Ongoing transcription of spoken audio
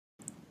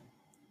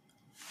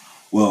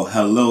Well,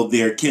 hello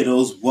there,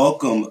 kiddos.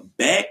 Welcome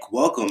back.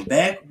 Welcome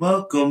back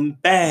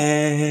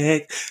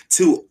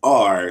to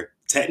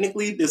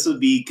technically, this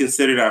would be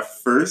considered our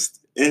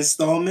first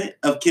installment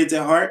of Kids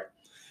at Heart.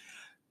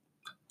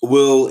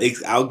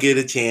 I'll get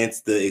a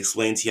chance to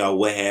explain to y'all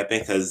what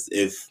happened, because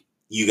if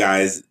you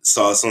guys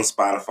saw us on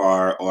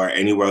Spotify or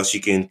anywhere else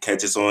you can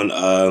catch us on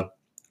our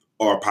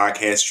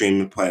podcast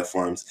streaming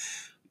platforms,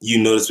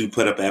 you notice we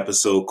put up an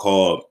episode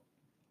called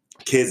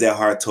Kids at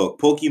Heart Talk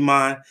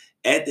Pokemon.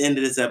 At the end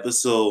of this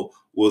episode,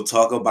 we'll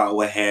talk about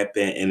what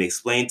happened and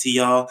explain to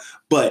y'all.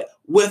 But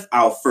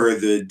without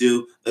further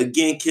ado,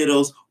 again,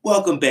 kiddos,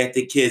 welcome back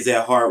to Kids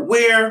at Heart,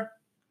 where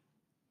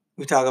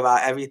we talk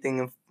about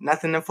everything,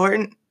 nothing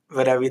important,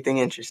 but everything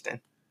interesting.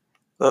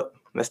 Look,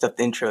 messed up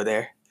the intro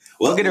there.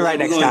 We'll get it right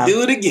next time. We're going to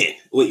do it again.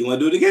 Wait, you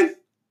want to do it again?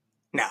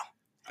 No.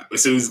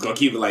 So we're just going to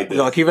keep it like this?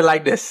 We're going to keep it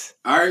like this.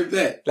 All right,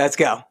 bet. Let's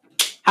go.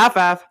 High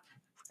five.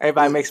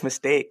 Everybody makes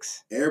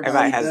mistakes.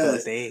 Everybody has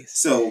those days.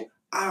 So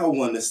I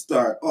want to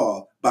start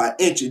off by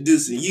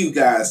introducing you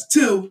guys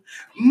to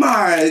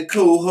my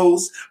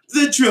co-host,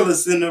 the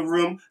Trillist in the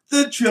room,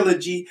 the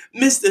trilogy,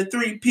 Mr.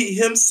 3P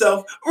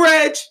himself,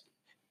 Reg.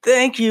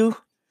 Thank you.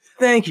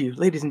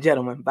 Ladies and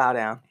gentlemen, bow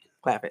down.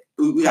 Clap it.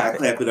 We got to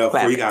clap it up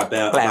before you got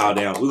to bow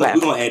down. We're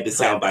going to add the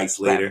sound bites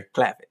later.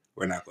 Clap it.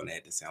 We're not going to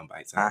add the sound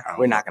bites.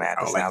 We're not going to add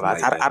the sound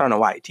bites. I don't know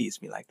why you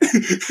tease me like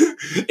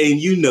that.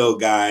 And you know,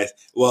 guys,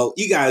 well,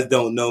 you guys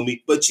don't know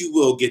me, but you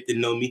will get to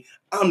know me.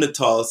 I'm the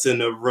tallest in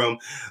the room,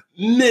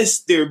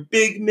 Mr.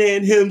 Big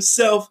Man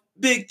himself,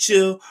 Big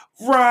Chill,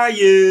 Ryan.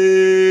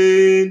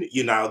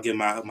 You know, I'll give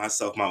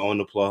myself my own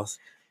applause.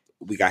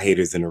 We got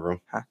haters in the room.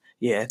 Huh?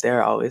 Yeah, there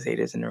are always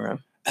haters in the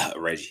room.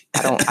 Reggie.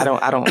 I don't.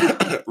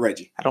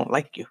 Reggie. I don't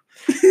like you.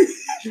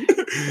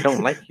 I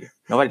don't like you.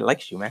 Nobody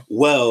likes you, man.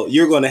 Well,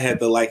 you're going to have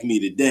to like me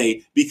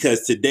today,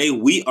 because today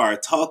we are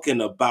talking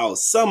about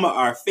some of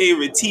our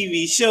favorite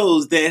TV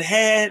shows that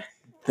had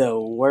the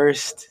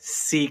worst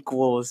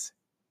sequels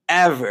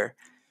ever.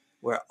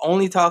 We're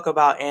only talk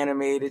about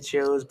animated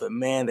shows, but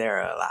man, there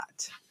are a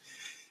lot.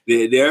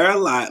 There are a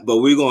lot, but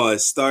we're going to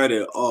start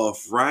it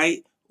off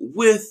right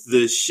with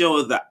the show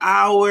of the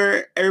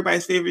hour.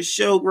 Everybody's favorite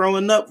show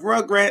growing up,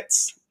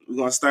 Rugrats. We're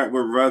going to start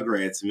with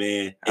Rugrats,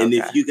 man. Okay. And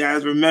if you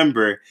guys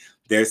remember,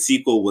 their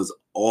sequel was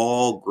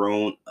All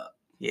Grown Up.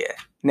 Yeah.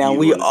 Now,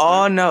 we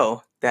all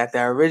know that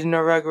the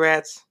original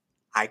Rugrats,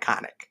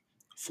 iconic.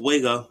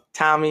 Fuego.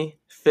 Tommy,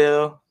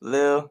 Phil,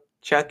 Lil,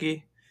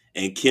 Chucky.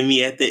 And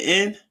Kimmy at the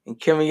end. You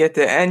couldn't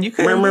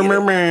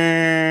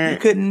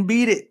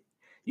beat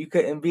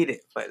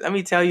it. But let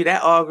me tell you,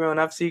 that All Grown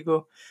Up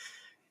sequel,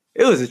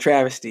 it was a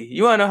travesty.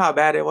 You want to know how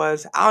bad it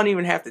was? I don't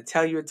even have to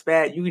tell you it's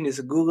bad. You can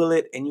just Google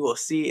it, and you will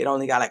see it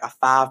only got like a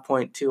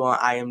 5.2 on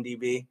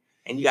IMDb.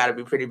 And you got to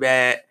be pretty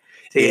bad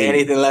to get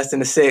anything less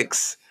than a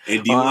 6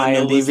 and do you on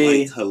know IMDb.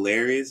 What's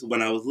hilarious?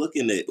 When I was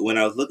looking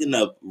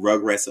up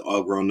Rugrats and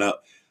All Grown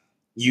Up,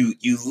 you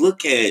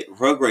look at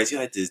Rugrats,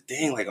 you're like, this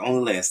dang, like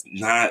only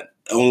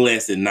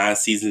lasted 9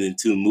 seasons and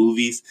 2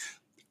 movies.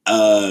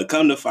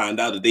 Come to find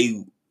out that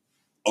they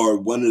were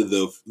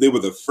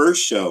the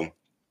first show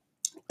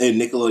in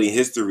Nickelodeon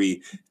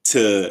history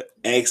to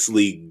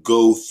actually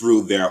go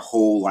through their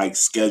whole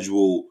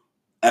schedule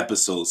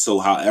episodes. So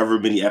however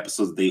many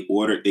episodes they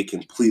ordered, they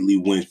completely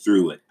went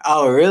through it.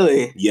 Oh,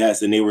 really?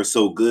 Yes, and they were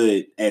so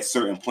good at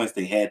certain points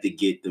they had to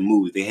get the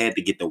movie. They had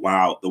to get the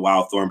Wild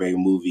Thornberry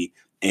movie,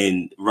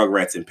 and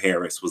Rugrats in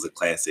Paris was a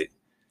classic.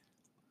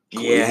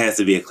 Yeah. It has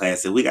to be a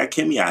classic. We got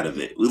Kimmy out of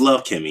it. We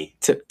love Kimmy.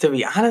 To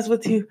be honest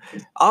with you,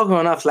 All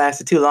Grown Ups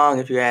lasted too long,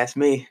 if you ask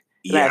me.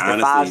 It lasted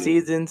 5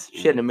 seasons.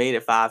 Shouldn't have made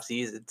it 5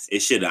 seasons.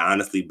 It should have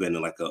honestly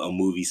been like a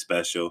movie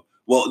special.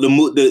 Well,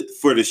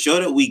 for the show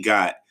that we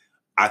got,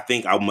 I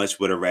think I much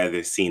would have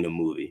rather seen a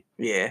movie.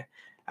 Yeah.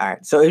 All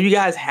right. So if you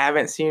guys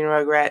haven't seen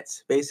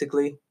Rugrats,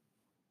 basically,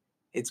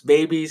 it's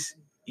babies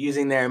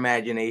using their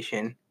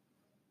imagination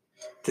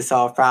to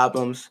solve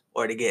problems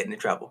or to get into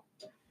trouble.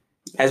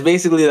 That's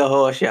basically the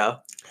whole show.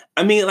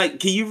 I mean,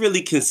 can you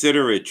really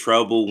consider it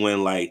trouble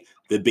when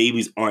the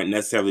babies aren't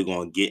necessarily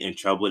going to get in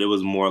trouble? It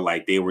was more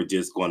like they were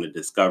just going to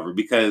discover,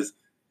 because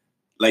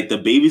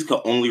the babies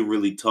could only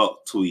really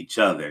talk to each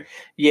other.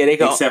 Yeah, they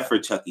go. Except for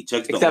Chucky.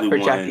 Chucky's the only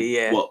one. Chucky,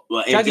 yeah. Well,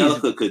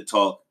 Angelica could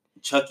talk.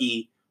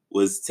 Chucky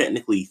was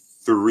technically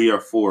 3 or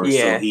 4,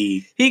 so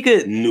he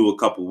could knew a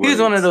couple words. He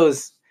was one of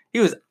those. He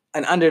was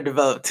an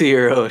underdeveloped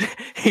 2-year-old.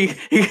 He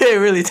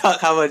couldn't really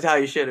talk how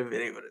he should have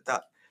been able to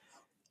talk.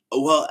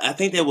 Well, I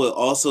think they would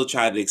also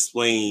try to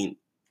explain,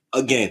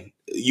 again,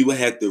 you would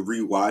have to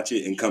rewatch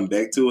it and come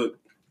back to it.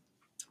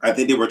 I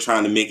think they were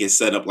trying to make it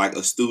set up like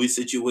a Stewie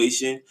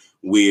situation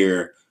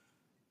where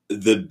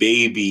the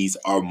babies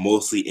are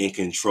mostly in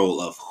control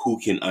of who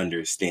can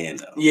understand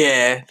them.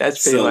 Yeah,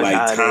 that's pretty much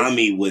how it is.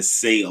 Tommy would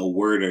say a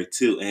word or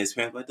two, and his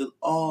parents like,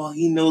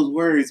 he knows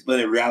words, but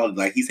in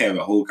reality, he's having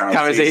a whole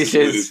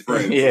conversation with his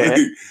friends. Yeah.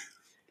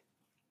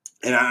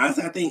 And I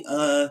think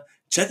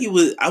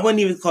Chucky I wouldn't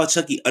even call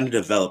Chucky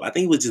underdeveloped. I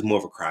think he was just more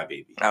of a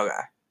crybaby. Okay.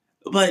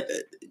 But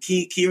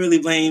can you really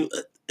blame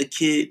a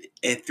kid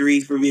at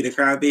 3 for being a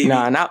crybaby?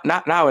 No,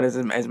 not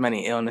with as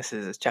many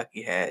illnesses as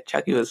Chucky had.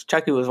 Chucky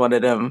was one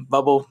of them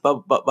bubble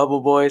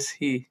boys.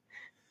 He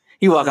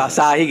walk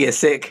outside, he get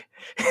sick.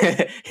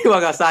 He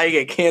walk outside, he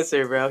get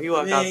cancer, bro. He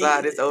walk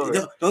outside, it's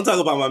over. Don't talk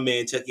about my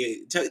man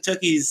Chucky.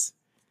 Chucky's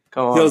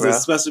Come on, he was bro. a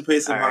special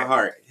place in All my right.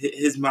 heart.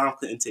 His mom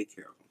couldn't take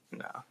care of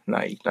him.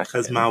 No, you not.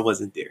 Because mom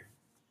wasn't there.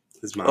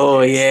 His mom.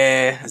 Oh passed.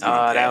 yeah, His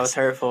mom that was passed.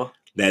 hurtful.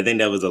 I think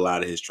that was a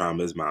lot of his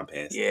trauma. His mom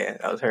passed. Yeah,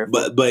 that was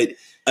hurtful. But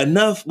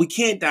enough. We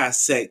can't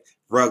dissect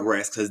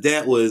Rugrats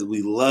because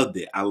we loved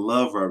it. I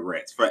love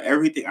Rugrats for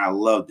everything. I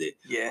loved it.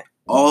 Yeah.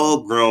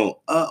 All grown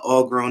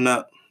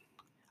up.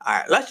 All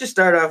right, let's just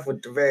start off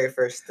with the very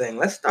first thing.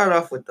 Let's start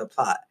off with the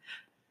plot.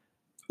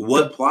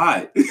 What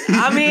plot?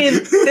 I mean,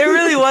 there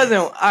really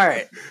wasn't. All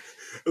right.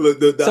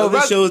 Look, the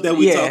other shows that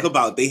we yeah. talk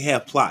about, they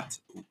have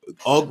plots.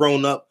 All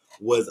Grown Up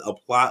was a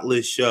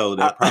plotless show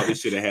that probably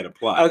should have had a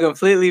plot. A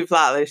completely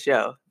plotless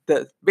show.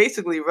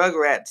 Basically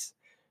Rugrats.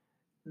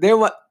 There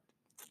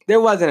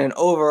wasn't an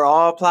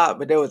overall plot,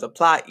 but there was a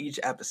plot each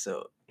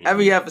episode. Mm-hmm.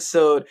 Every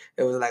episode,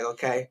 it was like,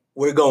 okay,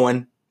 we're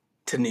going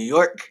to New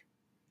York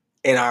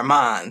in our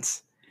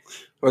minds.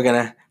 We're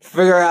gonna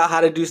figure out how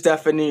to do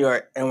stuff in New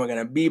York, and we're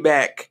gonna be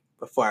back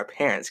before our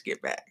parents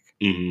get back.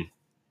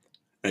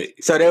 Mm-hmm.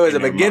 So there was a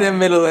beginning,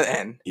 middle, and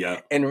end. Yeah.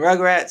 In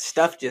Rugrats,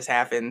 stuff just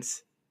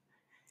happens.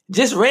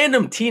 Just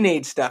random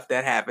teenage stuff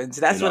that happens.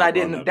 That's what I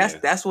didn't.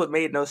 That's what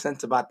made no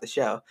sense about the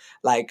show.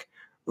 Like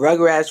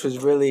Rugrats was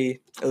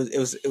really it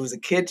was a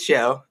kid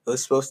show. It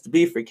was supposed to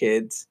be for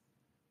kids.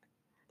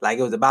 Like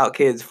it was about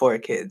kids for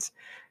kids.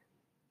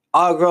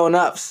 All Grown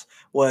Ups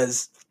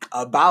was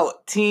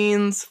about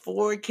teens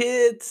for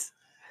kids.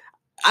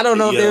 I don't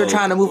know if they were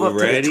trying to move up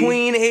to the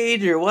tween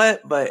age or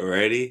what, but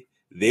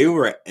they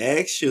were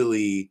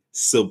actually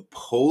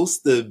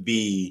supposed to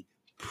be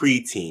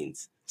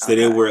preteens. So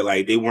they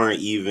weren't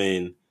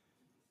even.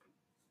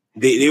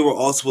 They were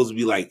all supposed to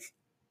be like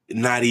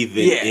not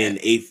even in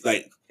eighth,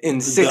 like in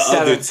 6th,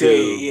 7th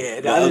grade.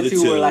 Yeah, the other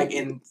two were like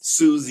in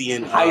Susie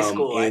and high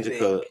school.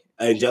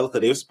 Angelica,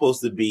 they were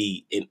supposed to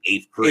be in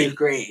 8th grade. 8th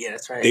grade, yeah,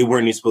 that's right. They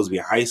weren't even supposed to be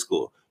in high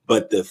school,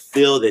 but the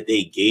feel that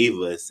they gave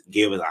us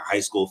a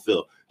high school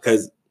feel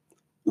because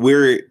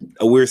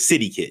we're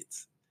city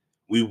kids.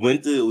 We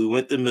went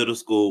to middle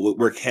school.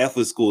 We're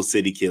Catholic school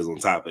city kids on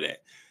top of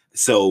that.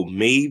 So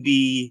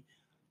maybe,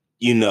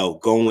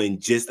 going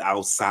just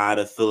outside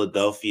of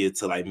Philadelphia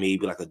to like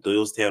maybe like a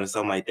Doylestown or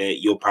something like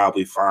that, you'll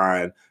probably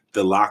find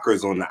the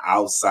lockers on the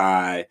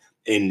outside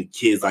and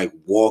kids like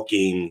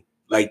walking,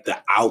 like the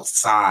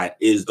outside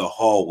is the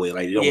hallway.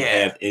 Like they don't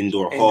have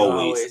indoor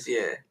hallways.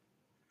 Yeah.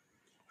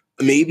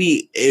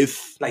 Maybe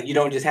if like you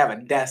don't just have a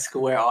desk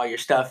where all your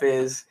stuff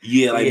is.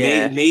 Yeah, like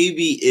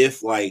maybe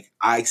if like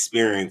I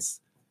experienced,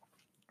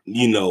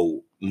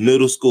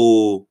 middle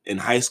school and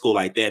high school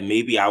like that,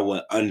 maybe I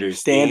would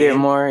understand it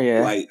more,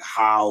 like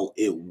how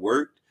it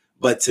worked.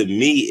 But to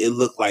me, it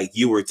looked like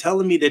you were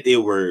telling me that they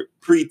were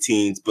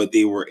preteens, but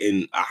they were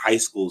in a high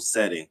school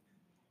setting.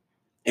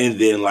 And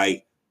then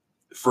like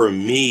for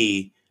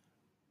me,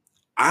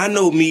 I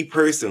know me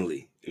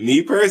personally,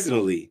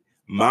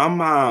 my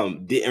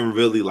mom didn't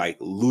really like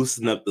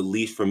loosen up the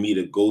leash for me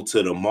to go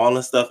to the mall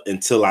and stuff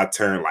until I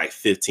turned like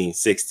 15,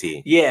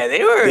 16. Yeah,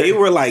 they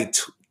were like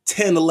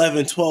 10,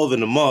 11, 12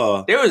 in the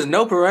mall. There was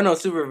no parental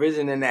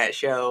supervision in that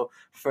show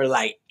for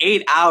like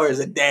 8 hours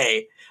a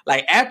day.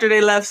 Like after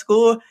they left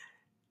school,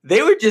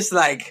 they were just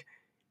like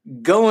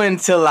going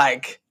to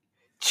like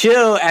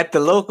chill at the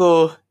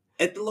local mall.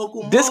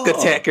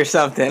 Discotheque or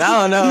something. I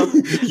don't know.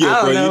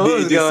 I don't know what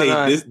was going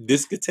on.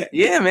 Discotheque.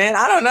 Yeah, man.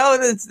 I don't know.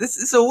 This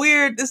is a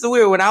weird.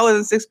 When I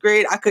was in 6th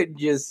grade, I couldn't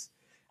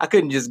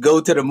just go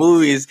to the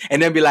movies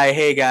and then be like,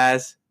 "Hey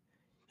guys,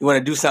 you want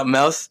to do something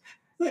else?"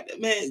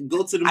 Man,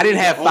 go to the movies. I didn't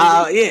have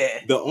five.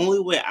 Yeah. The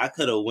only way I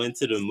could have went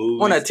to the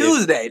movies on a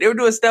Tuesday. They were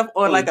doing stuff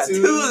on like a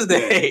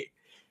Tuesday.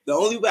 The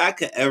only way I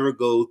could ever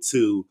go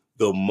to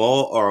the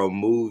mall or a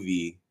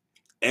movie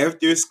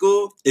after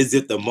school is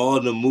if the mall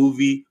and the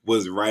movie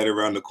was right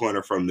around the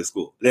corner from the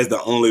school. That's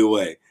the only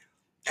way.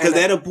 Because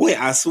at a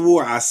point, I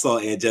swore I saw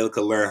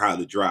Angelica learn how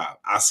to drive.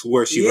 I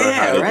swore she learned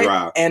how to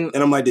drive. And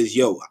I'm like this,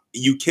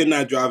 you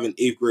cannot drive in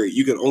 8th grade.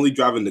 You can only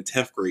drive in the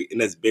 10th grade, and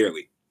that's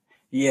barely.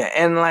 Yeah,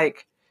 and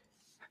like,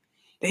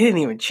 they didn't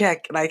even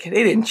check. Like,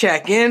 they didn't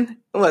check in.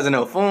 It wasn't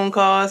no phone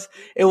calls.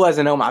 It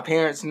wasn't no my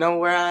parents know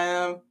where I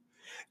am.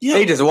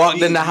 They just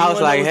walked in the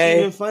house like, hey.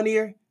 Even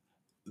funnier?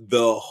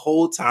 The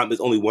whole time, there's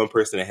only one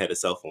person that had a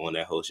cell phone on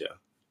that whole show.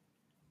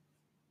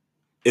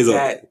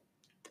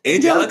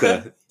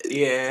 Angelica.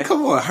 Yeah.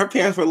 Come on, her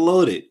parents were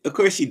loaded. Of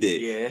course she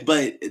did. Yeah.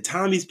 But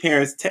Tommy's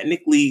parents,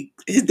 technically,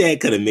 his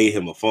dad could have made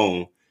him a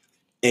phone.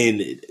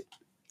 And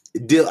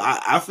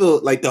I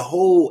feel like the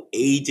whole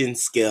aging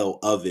scale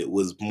of it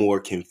was more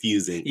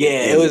confusing.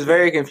 Yeah, it was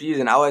very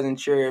confusing. I wasn't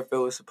sure if it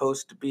was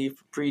supposed to be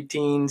for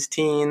preteens,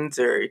 teens,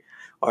 or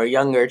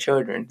younger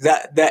children.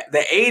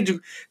 The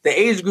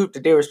age group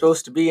that they were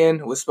supposed to be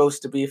in was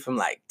supposed to be from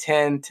like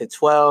 10 to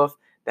 12.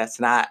 That's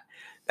not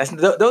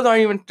Those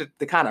aren't even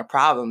the kind of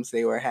problems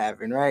they were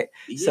having, right?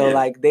 Yeah. So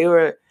like they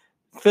were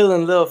Phil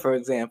and Lil, for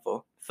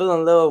example. Phil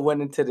and Lil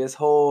went into this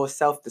whole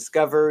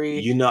self-discovery.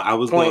 I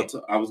was point.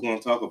 going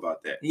to talk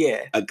about that.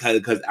 Yeah.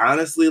 Because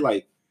honestly,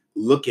 like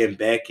looking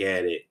back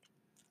at it,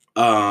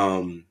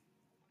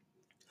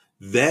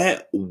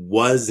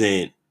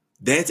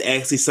 that's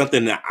actually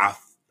something that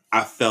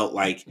I felt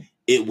like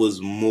it was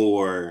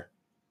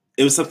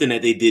something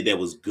that they did that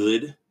was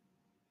good.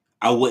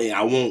 I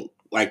won't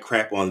like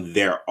crap on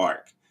their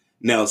arc.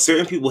 Now,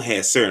 certain people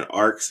had certain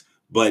arcs,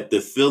 but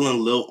the Phil and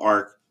Lil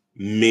arc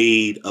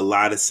made a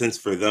lot of sense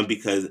for them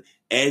because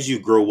as you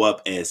grow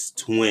up as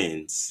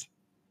twins,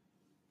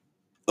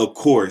 of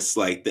course,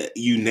 like that,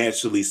 you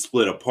naturally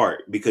split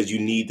apart because you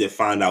need to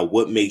find out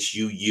what makes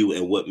you you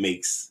and what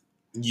makes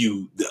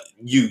you.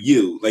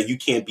 Like you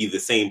can't be the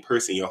same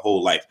person your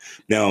whole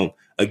life. Now,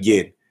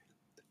 again,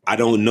 I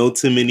don't know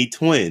too many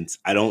twins.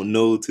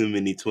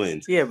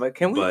 Yeah, but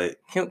can we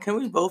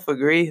both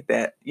agree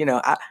that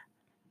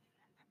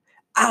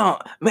I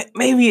don't.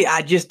 Maybe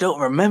I just don't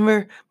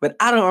remember, but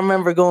I don't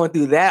remember going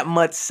through that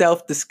much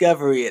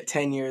self-discovery at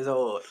 10 years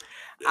old.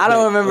 I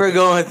don't remember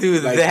going through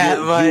like that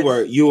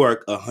much. You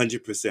are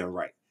 100%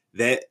 right.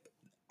 That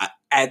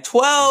at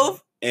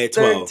 12,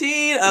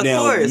 13, of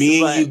course.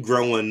 Me and you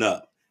growing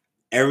up,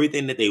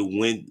 everything that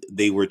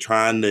they were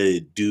trying to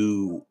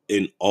do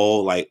in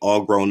all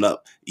grown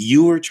up.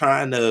 You were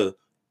trying to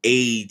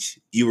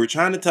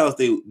tell us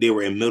they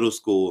were in middle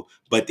school,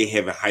 but they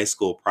having high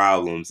school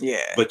problems.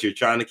 Yeah. But you're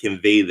trying to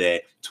convey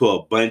that to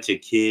a bunch of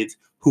kids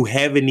who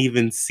haven't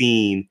even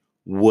seen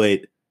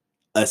what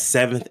a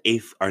 7th,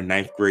 8th, or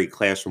 9th grade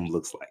classroom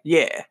looks like.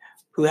 Yeah.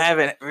 Who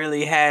haven't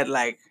really had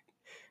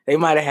they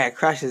might have had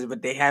crushes,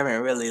 but they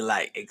haven't really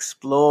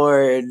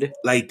explored.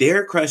 Like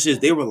their crushes,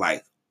 they were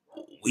like,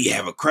 we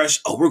have a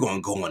crush. Oh, we're going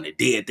to go on a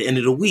date at the end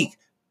of the week.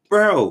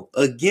 Bro,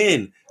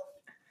 again,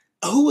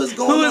 who is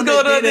going on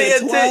a date at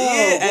 12?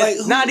 Yeah,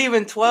 not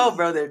even 12,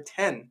 bro. They're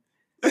 10.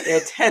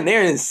 They're 10.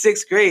 They're in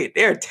 6th grade.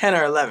 They're 10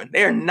 or 11.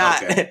 They're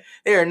not. Okay.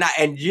 They are not.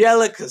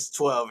 Angelica's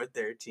 12 or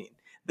 13.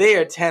 They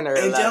are 10 or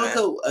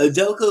 11.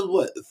 Angelica's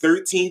what?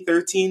 13,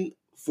 14.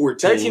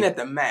 13 at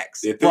the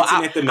max. Yeah,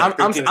 13 at the max.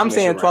 I'm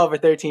saying 12 or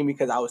 13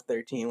 because I was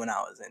 13 when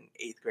I was in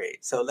 8th grade.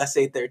 So let's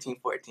say 13,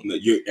 14. No,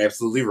 you're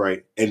absolutely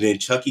right. And then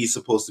Chucky's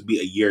supposed to be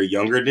a year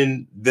younger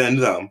than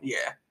them.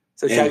 Yeah.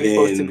 So Chucky's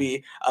supposed to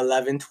be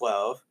 11,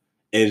 12.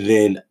 And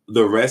then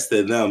the rest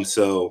of them,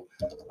 so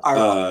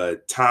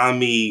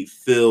Tommy,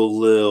 Phil,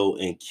 Lil,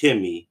 and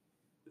Kimmy,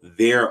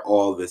 they're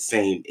all the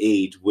same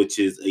age, which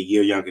is a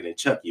year younger than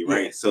Chucky,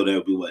 right? Yeah. So that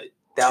would be what?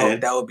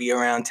 That would be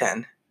around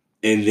 10.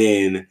 And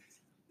then,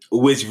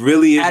 which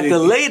really is at the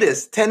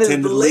latest. 10 is the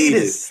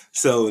latest.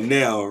 So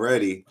now,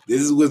 ready?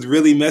 This is what's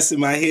really messing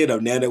my head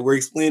up now that we're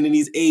explaining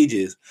these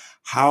ages.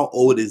 How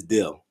old is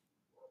Dill?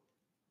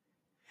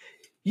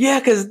 Yeah,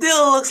 because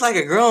Dill looks like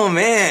a grown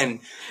man.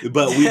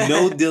 But we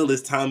know Dill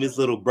is Tommy's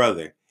little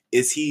brother.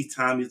 Is he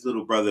Tommy's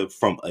little brother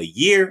from a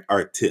year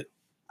or 2?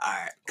 All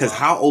right. Because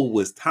how old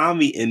was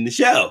Tommy in the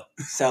show?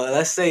 So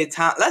let's say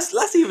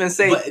let's even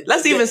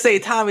say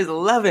Tommy's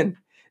 11.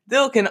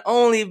 Dill can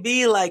only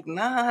be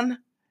 9.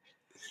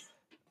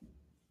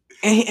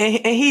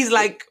 And he's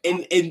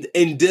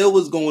and Dill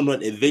was going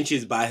on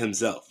adventures by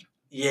himself.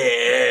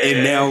 Yeah.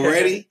 And now,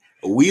 ready?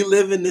 We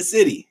live in the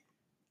city.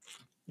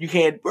 You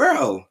can't,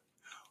 bro.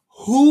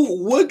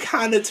 What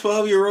kind of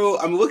 12-year-old?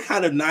 I mean, what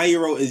kind of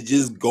 9-year-old is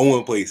just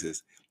going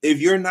places? If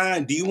you're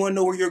 9, do you want to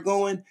know where you're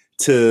going?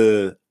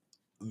 To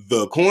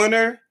the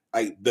corner,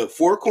 like the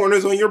 4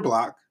 corners on your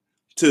block,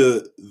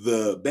 to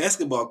the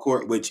basketball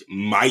court, which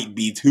might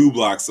be 2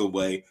 blocks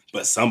away,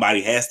 but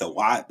somebody has to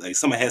watch. Like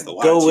somebody has to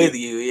watch. Go with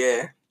you,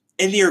 yeah.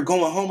 And you're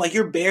going home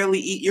you're barely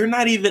you're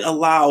not even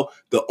allowed.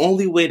 The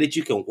only way that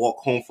you can walk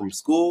home from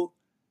school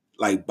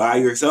by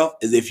yourself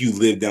is if you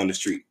live down the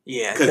street.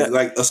 Yeah. Because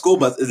a school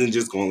bus isn't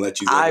just going to let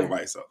you go home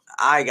by yourself.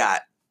 I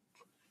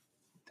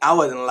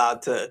wasn't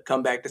allowed to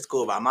come back to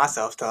school by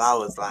myself till I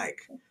was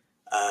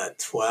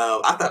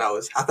 12. I thought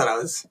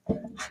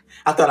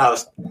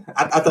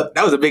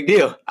that was a big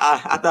deal.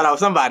 I thought I was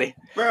somebody.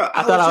 Bro,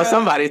 I thought I was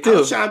somebody too. I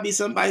was trying to be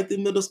somebody through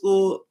middle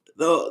school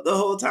the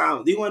whole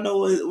time. Do you want to know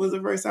what was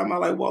the first time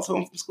I walked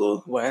home from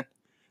school? When?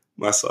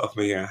 My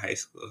sophomore year in high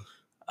school.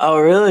 Oh,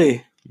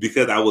 really?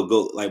 Because I would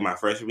go my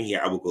freshman year,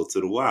 I would go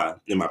to the Y,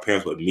 and my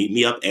parents would meet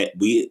me up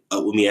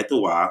with me at the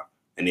Y,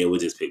 and they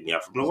would just pick me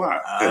up from the Y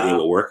because they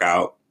would work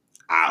out.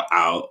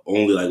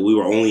 We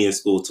were only in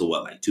school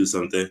till 2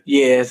 something.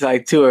 Yeah, it's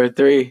 2 or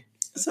 3.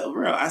 So,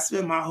 bro, I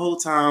spent my whole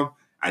time.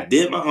 I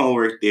did my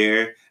homework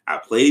there. I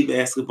played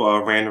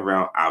basketball, ran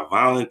around. I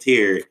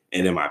volunteered,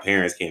 and then my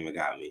parents came and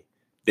got me.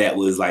 That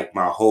was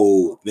my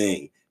whole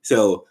thing.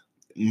 So,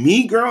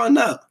 me growing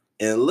up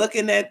and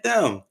looking at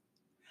them,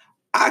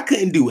 I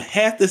couldn't do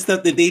half the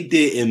stuff that they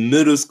did in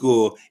middle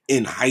school,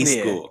 in high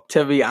school.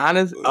 To be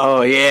honest,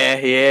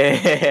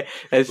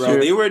 that's true.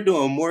 They were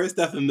doing more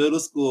stuff in middle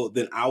school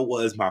than I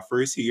was my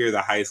first 2 years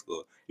of high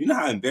school. You know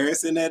how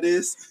embarrassing that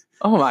is?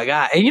 Oh my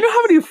God. And you know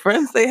how many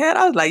friends they had?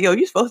 I was like, yo,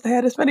 you supposed to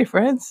have this many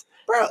friends?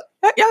 Bro,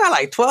 Y'all got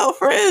like 12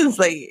 friends.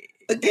 Like,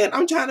 again,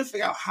 I'm trying to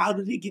figure out how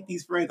did he get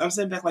these friends. I'm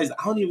sitting back like,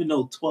 I don't even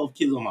know 12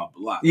 kids on my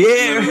block.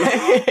 yeah,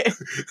 right.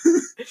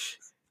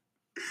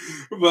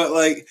 But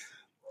like,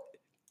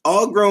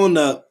 all grown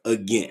up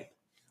again.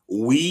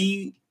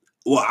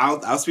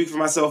 I'll speak for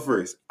myself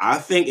first. I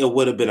think it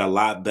would have been a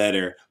lot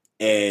better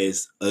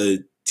as a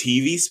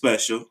TV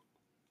special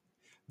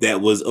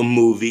that was a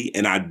movie,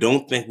 and I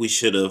don't think we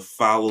should have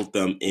followed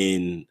them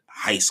in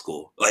high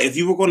school. Like, if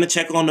you were going to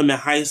check on them in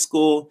high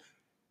school,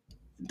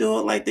 do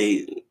it like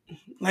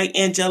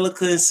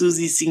Angelica and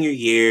Susie's senior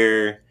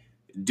year,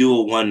 do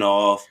a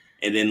one-off,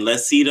 and then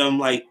let's see them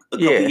like a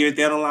couple years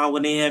down the line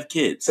when they have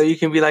kids. So you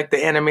can be like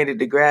the animated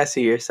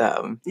Degrassi or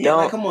something. Yeah,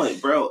 like, come on,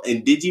 bro.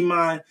 And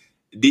Digimon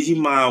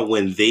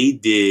when they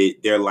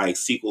did their like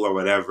sequel or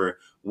whatever,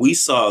 we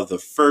saw the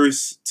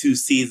first 2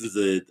 seasons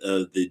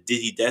of the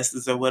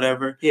Digidestined or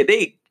whatever. Yeah,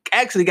 they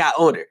actually got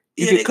older.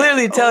 You can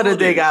clearly tell that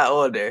they got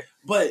older.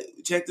 But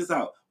check this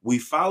out. We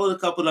followed a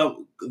couple of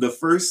them. The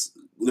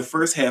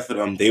first half of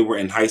them, they were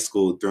in high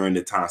school during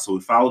the time. So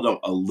we followed them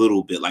a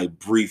little bit, like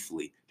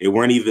briefly. They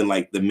weren't even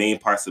like the main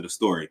parts of the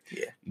story.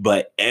 Yeah.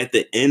 But at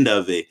the end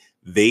of it,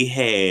 they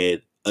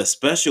had a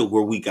special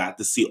where we got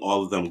to see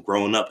all of them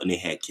growing up and they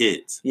had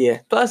kids. Yeah.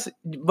 Plus,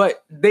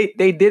 but they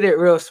did it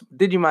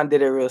Digimon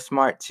did it real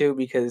smart too,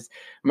 because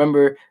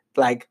remember,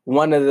 like,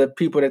 one of the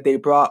people that they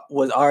brought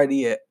was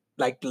already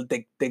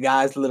the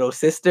guy's little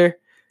sister.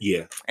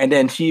 Yeah. And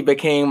then she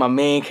became a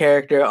main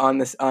character on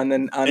the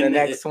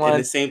next one. And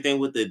the same thing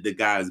with the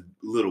guy's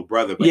little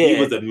brother. But he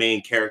was a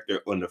main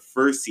character on the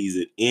first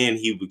season, and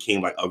he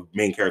became like a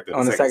main character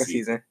on the second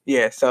season.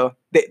 Yeah, so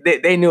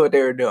they knew what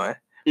they were doing.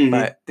 Mm-hmm.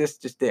 But this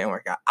just didn't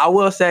work out. I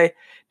will say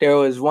there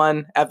was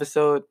one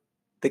episode,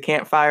 the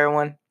campfire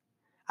one.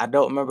 I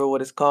don't remember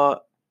what it's called,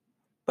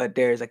 but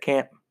there's a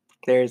camp.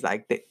 There's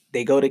like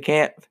they go to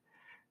camp.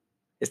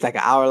 It's like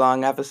an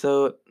hour-long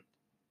episode,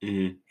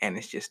 and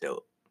it's just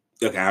dope.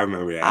 Okay, I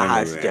remember that. I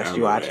highly suggest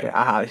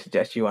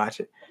you watch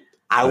it.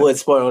 I would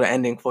spoil the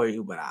ending for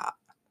you, but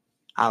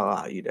I'll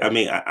allow you to. I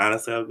mean,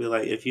 honestly, I'll be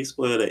like, if you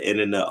spoil the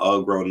ending of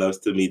All Grown Ups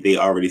to me, they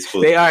already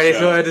spoiled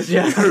the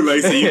show.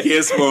 Like, so you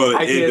can't spoil the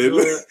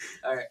ending.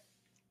 All right.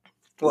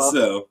 Well,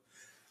 so,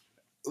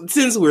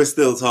 since we're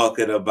still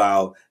talking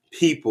about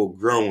people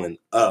growing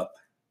up,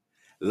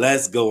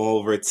 let's go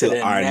over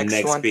to our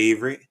next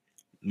favorite.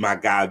 My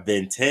guy,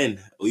 Ben 10.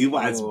 We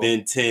watched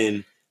Ben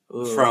 10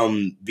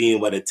 from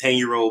being, a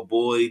 10-year-old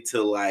boy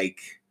to,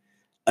 like,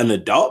 an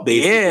adult,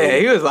 basically. Yeah,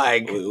 he was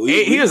like,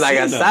 he was like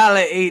a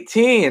solid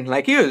 18.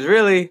 Like, he was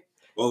really...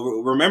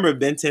 Well, remember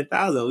Ben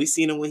 10,000. We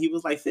seen him when he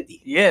was, like,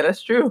 50. Yeah,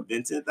 that's true.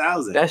 Ben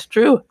 10,000. That's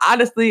true.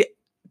 Honestly,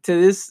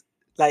 to this,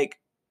 like,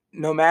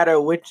 no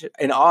matter which,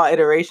 in all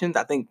iterations,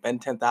 I think Ben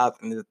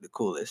 10,000 is the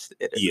coolest.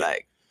 It is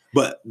like...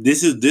 But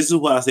this is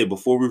what I say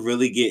before we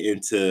really get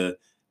into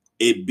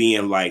it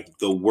being like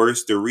the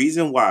worst. The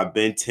reason why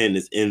Ben 10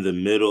 is in the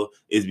middle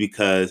is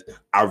because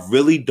I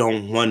really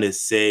don't want to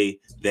say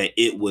that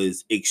it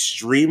was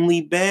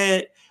extremely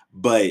bad,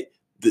 but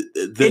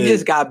it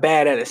just got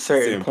bad at a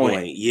certain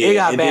point. Yeah, it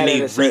got bad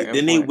at a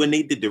certain point. When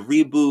they did the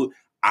reboot,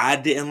 I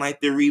didn't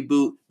like the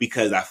reboot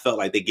because I felt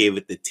like they gave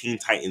it the Teen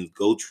Titans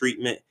Go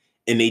treatment,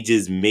 and they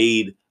just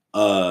made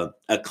a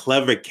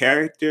clever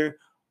character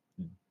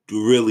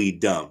really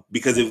dumb.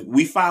 Because if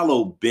we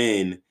follow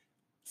Ben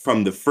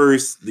from the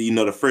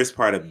first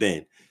part of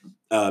Ben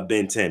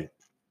 10,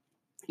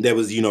 there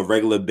was,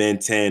 regular Ben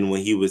 10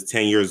 when he was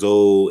 10 years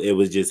old. It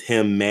was just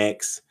him,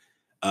 Max,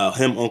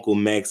 Uncle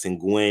Max, and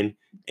Gwen.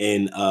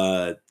 And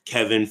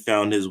Kevin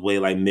found his way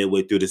like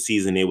midway through the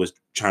season. They was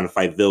trying to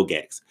fight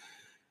Vilgax.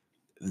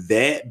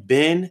 That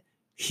Ben,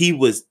 he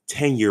was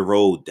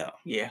 10-year-old dumb.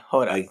 Yeah,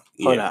 hold on.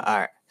 All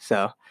right.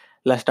 So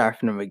let's start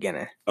from the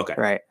beginning. Okay.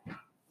 Right.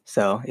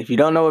 So if you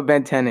don't know what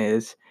Ben 10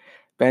 is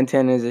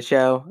a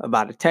show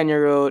about a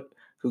 10-year-old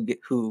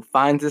who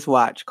finds this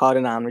watch called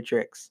an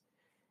Omnitrix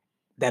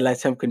that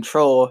lets him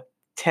control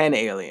 10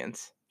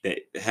 aliens. That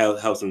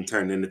helps him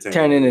turn into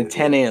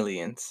 10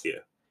 aliens. Yeah.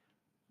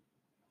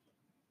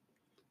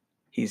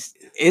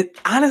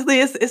 Honestly,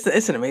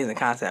 it's an amazing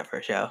concept for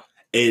a show.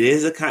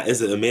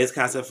 It's an amazing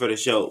concept for the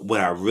show.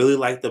 What I really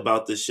liked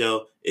about the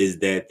show is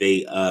that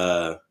they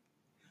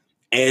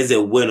as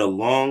it went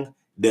along,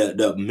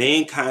 the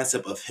main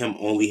concept of him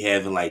only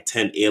having like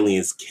 10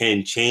 aliens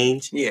can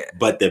change. Yeah.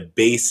 But the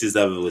basis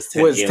of it was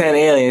 10 aliens. 10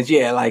 aliens,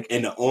 yeah. Like,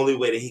 and the only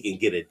way that he can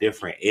get a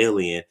different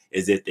alien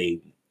is if they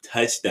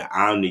touch the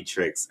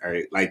Omnitrix,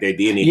 or like their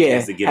DNA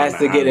has to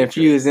get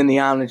infused in the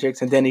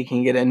Omnitrix, and then he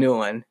can get a new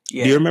one.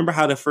 Yeah. Do you remember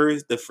how the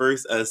first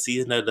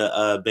season of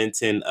the Ben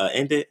 10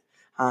 ended?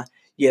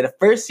 Yeah, the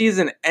first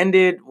season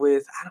ended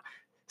with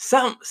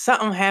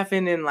something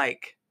happened in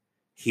like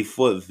he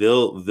fought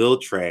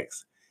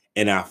Viltrax.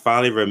 And I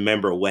finally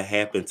remember what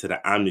happened to the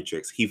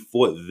Omnitrix. He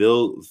fought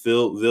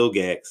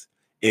Vilgax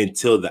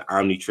until the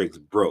Omnitrix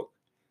broke.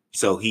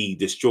 So he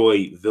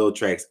destroyed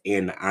Viltrax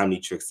and the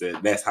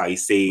Omnitrix. That's how he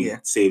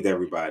saved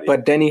everybody.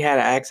 But then he had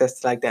access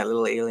to like that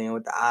little alien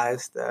with the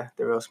eyes, the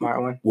real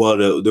smart one. Well,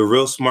 the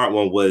real smart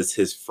one was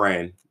his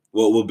friend.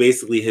 Well,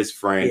 basically his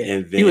friend, Yeah.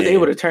 and then He was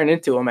able to turn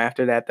into him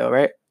after that, though,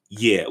 right?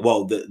 Yeah,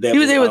 well, that He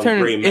was able to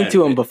Gray turn Matter.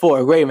 into him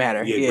before Gray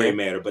Matter. Yeah, Gray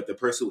Matter. But the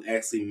person who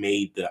actually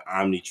made the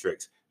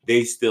Omnitrix,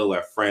 they still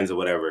are friends or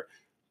whatever.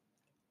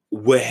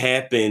 What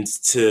happens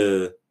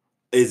to?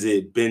 Is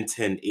it Ben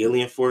 10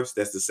 Alien Force?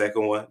 That's the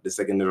second one, the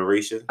second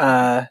iteration.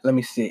 Let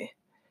me see.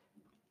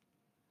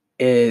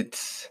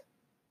 It's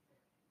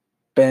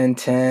Ben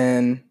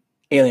 10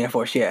 Alien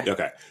Force. Yeah.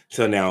 Okay,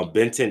 so now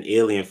Ben 10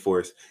 Alien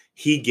Force,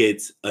 he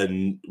gets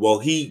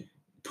he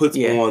puts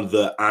on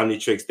the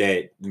Omnitrix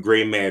that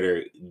Gray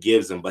Matter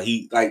gives him, but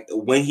he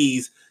when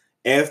he's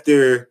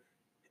after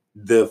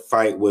the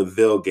fight with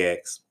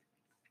Vilgax,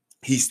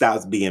 he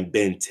stops being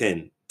Ben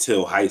 10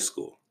 till high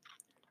school.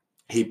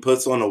 He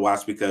puts on a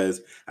watch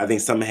because I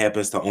think something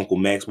happens to Uncle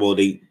Max. Well,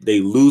 they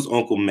lose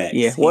Uncle Max.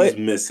 Yeah, he's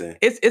missing.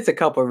 It's a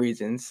couple of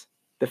reasons.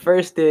 The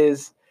first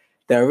is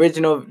the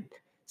original.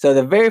 So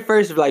the very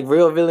first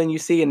real villain you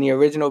see in the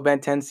original Ben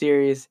 10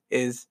 series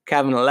is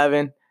Kevin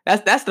 11.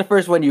 That's the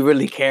first one you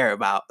really care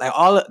about.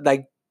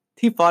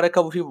 He fought a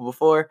couple people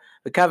before,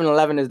 but Kevin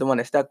 11 is the one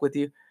that stuck with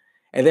you.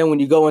 And then when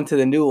you go into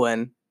the new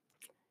one,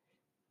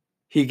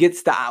 he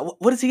gets the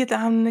what does he get the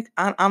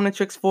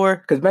Omnitrix for?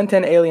 Because Ben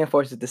 10 Alien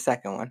Force is the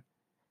second one.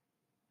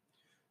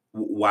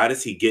 Why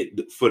does he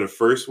get for the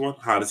first one?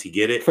 How does he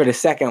get it? For the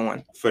second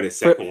one. For the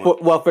second one.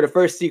 For the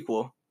first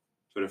sequel.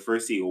 For the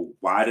first sequel,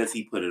 why does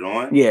he put it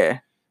on? Yeah.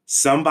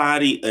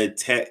 Somebody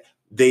attacked.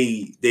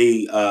 He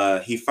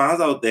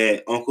finds out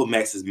that Uncle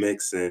Max is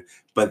mixing,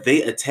 but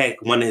they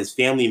attack one of his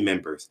family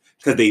members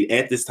because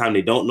at this time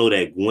they don't know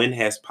that Gwen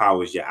has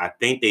powers yet. I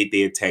think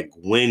they attack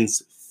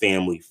Gwen's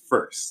family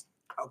first.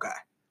 Okay.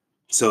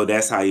 So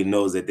that's how he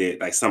knows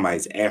that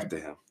somebody's after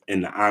him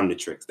in the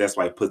Omnitrix. That's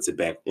why he puts it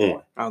back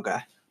on. Okay.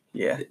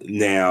 Yeah.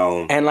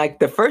 Now and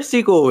the first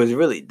sequel was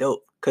really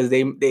dope because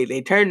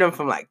they turned him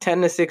from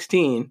 10 to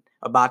 16,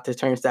 about to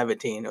turn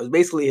 17. It was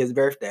basically his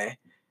birthday.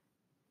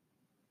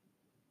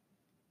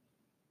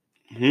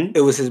 Mm-hmm.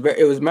 It was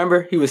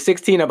remember, he was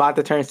 16, about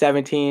to turn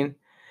 17.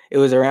 It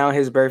was around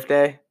his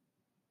birthday.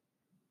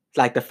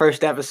 The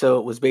first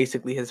episode was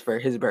basically his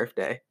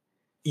birthday.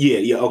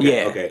 Yeah,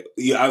 okay.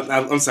 Yeah,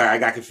 I'm sorry, I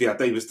got confused. I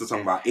thought you were still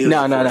talking about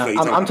Alien Force.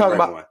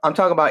 No. I'm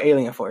talking about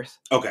Alien Force.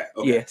 Okay.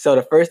 Yeah, so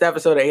the first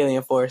episode of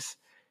Alien Force,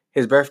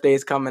 his birthday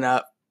is coming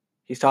up.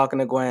 He's talking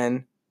to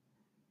Gwen.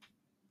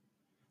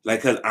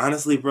 Because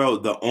honestly, bro,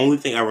 the only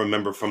thing I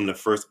remember from the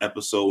first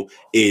episode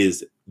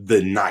is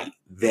that night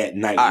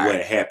where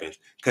it happens.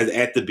 Because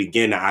at the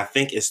beginning, I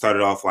think it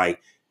started off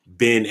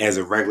Ben as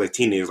a regular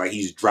teenager,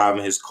 he's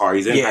driving his car.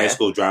 He's in high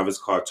school, driving his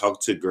car, talk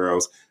to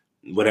girls,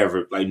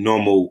 whatever,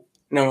 normal.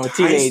 No,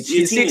 teenage.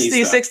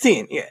 He's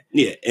 16, yeah.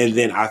 Yeah, and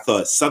then I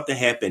thought something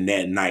happened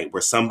that night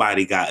where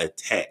somebody got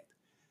attacked.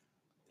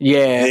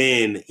 Yeah.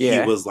 Then he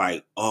was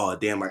like, oh,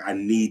 damn, I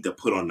need to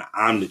put on the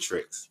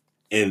Omnitrix.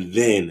 And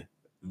then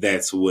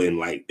that's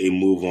when they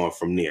move on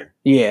from there.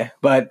 Yeah,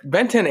 but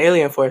Ben 10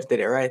 Alien Force did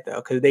it right,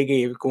 though, because they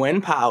gave Gwen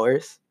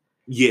powers.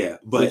 Yeah,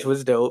 but which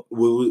was dope.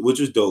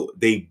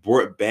 They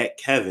brought back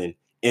Kevin,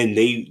 and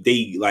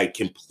they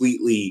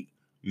completely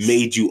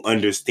made you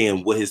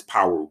understand what his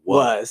power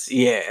was.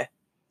 Yeah.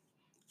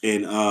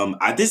 And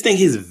I just think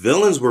his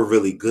villains were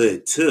really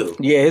good too.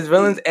 Yeah, his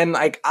villains, and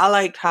I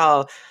liked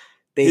how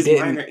his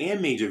minor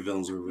and major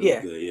villains were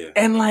really good. Yeah,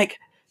 and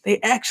they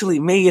actually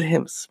made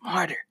him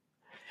smarter.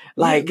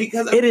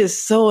 Because it is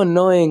so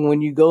annoying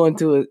when you go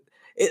into it.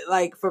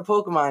 For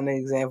Pokemon, an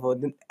example,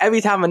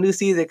 every time a new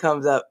season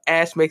comes up,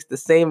 Ash makes the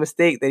same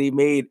mistake that he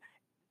made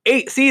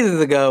 8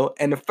 seasons ago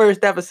in the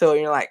first episode.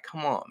 And you're like,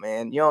 come on,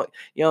 man, you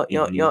don't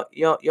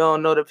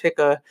know to pick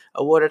a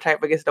water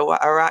type against a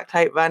rock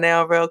type by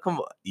now, bro. Come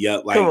on.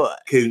 Yep,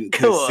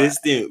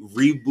 consistent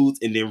reboots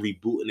and then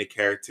rebooting the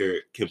character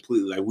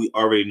completely. We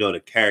already know the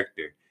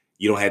character.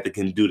 You don't have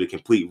to do the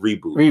complete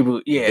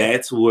reboot. Yeah.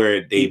 That's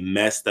where they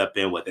messed up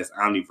in that's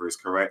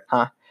Omniverse, correct?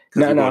 Huh?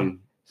 No.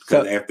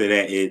 Because after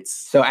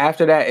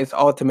that, it's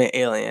Ultimate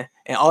Alien,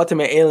 and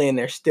Ultimate Alien,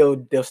 they're still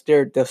doing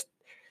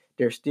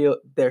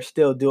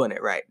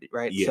it right.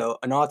 Yeah. So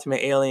an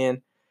Ultimate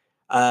Alien,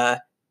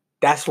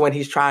 that's when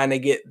he's trying to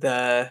get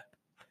the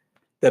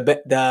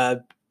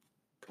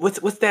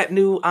what's that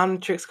new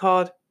Omnitrix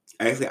called?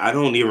 Actually, I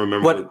don't even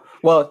remember.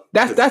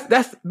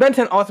 That's Ben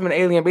 10 Ultimate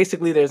Alien.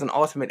 Basically, there's an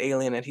Ultimate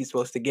Alien that he's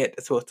supposed to get.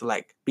 That's supposed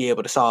to be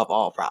able to solve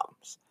all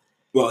problems.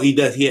 Well, he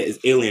does. He has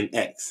Alien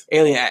X.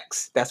 Alien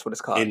X. That's what it's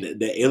called. And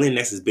the Alien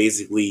X is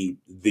basically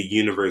the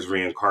universe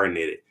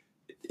reincarnated.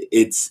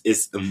 It's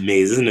amazing.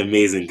 It's an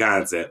amazing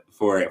concept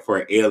for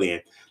an alien.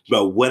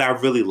 But what I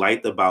really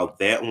liked about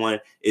that one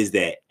is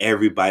that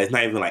everybody. It's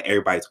not even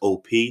everybody's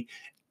OP.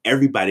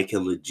 Everybody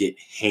can legit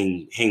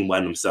hang by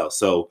themselves.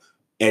 So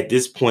at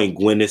this point,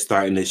 Gwen is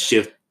starting to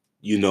shift,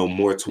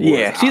 more towards.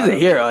 Yeah, she's a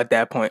hero at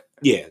that point.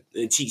 Yeah,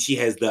 she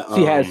has the.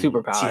 She has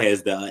superpowers. She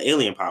has the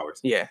alien powers.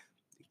 Yeah.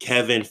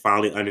 Kevin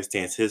finally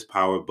understands his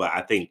power, but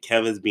I think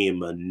Kevin's being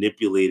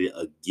manipulated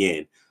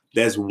again.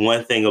 That's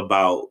one thing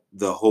about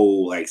the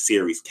whole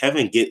series.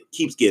 Kevin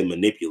keeps getting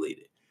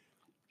manipulated.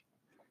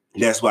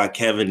 That's why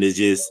Kevin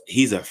is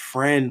he's a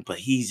friend, but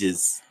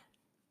he's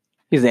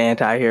an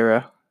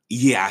anti-hero.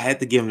 Yeah, I had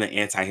to give him the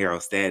anti-hero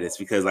status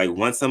because like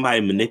once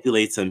somebody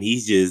manipulates him,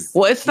 he's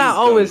not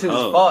always his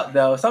fault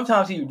though.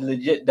 Sometimes he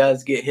legit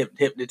does get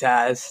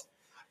hypnotized.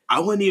 I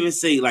wouldn't even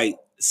say like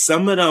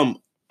some of them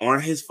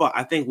aren't his fault.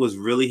 I think what's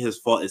really his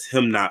fault is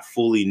him not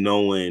fully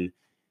knowing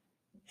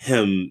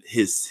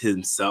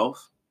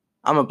himself.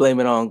 I'm gonna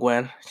blame it on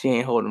Gwen. She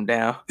ain't hold him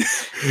down.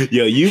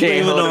 Yo, you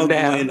blame it on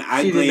Gwen.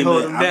 I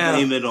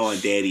blame it on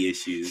daddy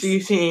issues.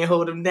 She ain't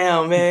hold him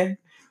down, man.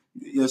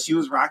 Yo, she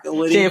was rocking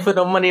with him. She ain't put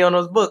no money on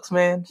those books,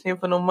 man. She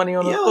ain't put no money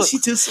on those books. She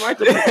too smart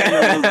to put money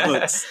on those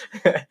books.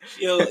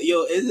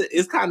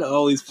 It's kind of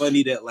always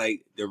funny that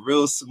like the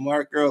real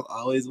smart girls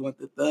always want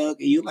the thug,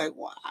 and you like,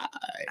 why?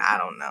 I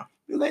don't know.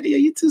 You're like, yo,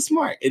 you too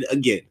smart. And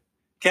again,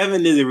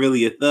 Kevin isn't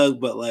really a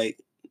thug, but like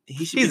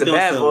he's a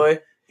bad boy.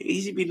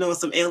 He should be doing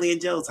some alien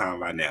jail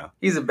time right now.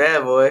 He's a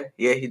bad boy.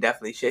 Yeah, he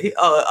definitely should.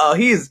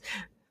 He's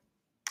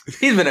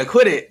been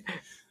acquitted.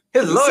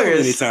 His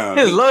lawyers are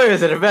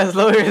the best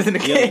lawyers in the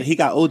game. He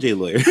got OJ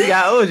lawyers. He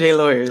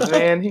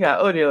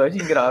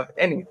can get off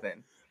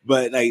anything.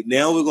 But like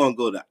now we're gonna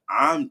go to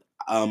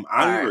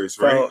Omniverse,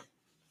 right? So,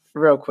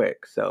 real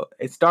quick. So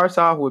it starts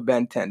off with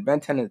Ben 10. Ben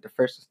 10 is the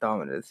first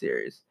installment of the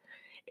series.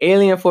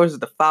 Alien Force is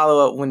the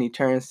follow-up when he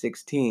turns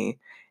 16,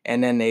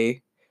 and then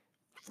they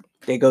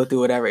go through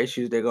whatever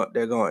issues they're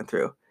going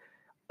through.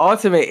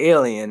 Ultimate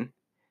Alien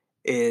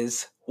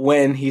is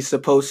when he's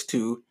supposed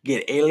to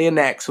get Alien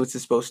X, which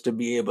is supposed to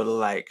be able to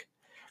like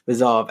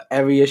resolve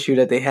every issue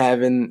that they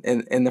have in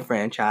the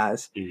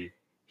franchise. Mm-hmm.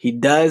 He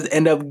does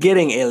end up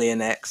getting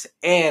Alien X,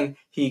 and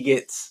he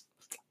gets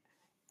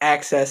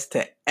access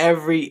to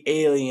every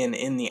alien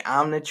in the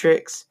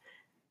Omnitrix,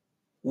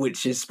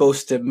 which is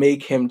supposed to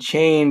make him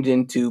change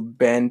into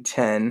Ben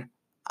 10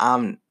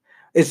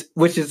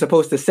 which is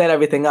supposed to set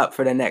everything up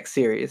for the next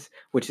series,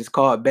 which is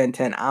called Ben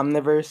 10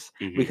 Omniverse,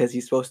 because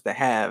he's supposed to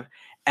have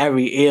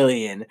every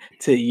alien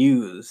to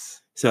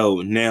use.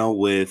 So now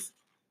with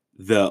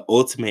the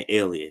Ultimate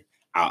Alien,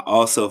 I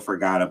also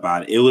forgot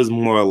about it. It was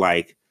more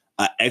like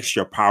an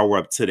extra power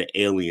up to the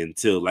alien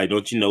too. Like,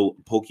 don't you know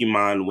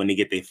Pokemon when they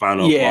get their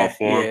final evolved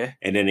form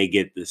and then they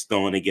get the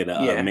stone, they get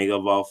a mega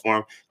evolved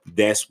form?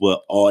 That's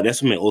what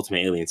made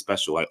Ultimate Alien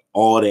special. Like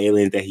all the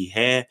aliens that he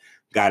had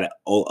got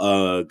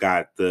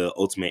the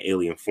Ultimate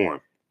Alien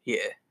form. Yeah.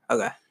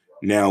 Okay.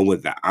 Now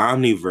with the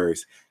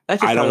Omniverse,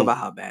 let's just talk about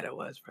how bad it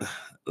was, bro.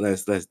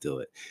 Let's do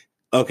it.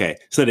 Okay,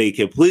 so they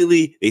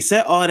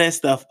set all that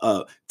stuff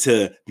up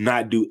to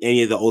not do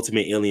any of the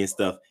Ultimate Alien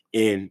stuff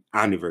in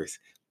Omniverse.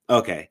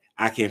 Okay,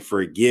 I can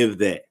forgive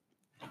that.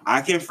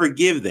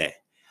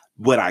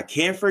 What I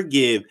can't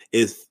forgive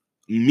is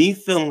me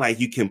feeling like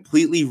you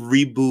completely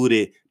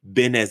rebooted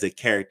Ben as a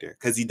character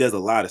because he does a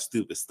lot of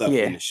stupid stuff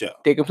in the show.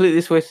 They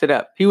completely switched it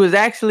up. He was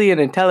actually an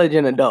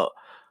intelligent adult.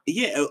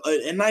 Yeah,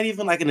 and not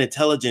even like an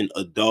intelligent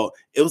adult.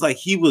 It was like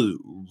he was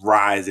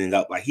rising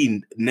up, like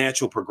he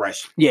natural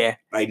progression. Yeah,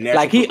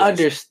 like he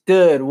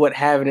understood what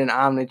having an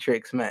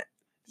Omnitrix meant.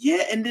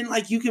 Yeah, and then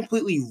like you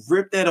completely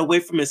rip that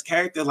away from his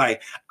character.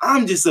 Like,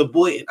 I'm just a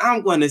boy and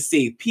I'm going to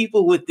save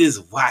people with this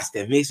watch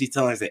that makes me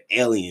tell us that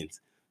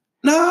aliens.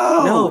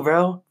 No,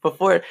 bro.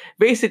 Before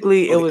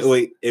basically it was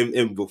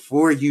and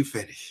before you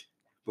finish,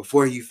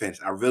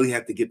 I really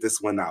have to get this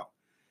one out.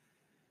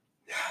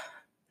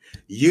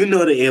 You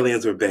know the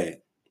aliens were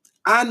bad.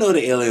 I know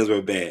the aliens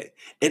were bad.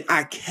 And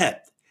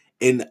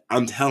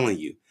I'm telling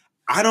you,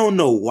 I don't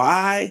know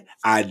why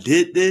I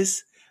did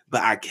this,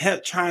 but I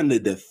kept trying to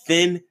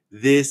defend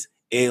this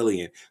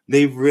alien.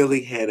 They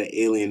really had an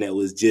alien that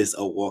was just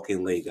a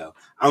walking Lego.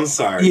 I'm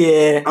sorry.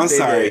 Yeah. I'm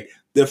sorry. Did.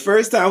 The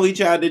first time we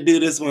tried to do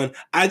this one,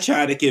 I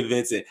tried to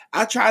convince it.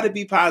 I tried to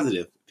be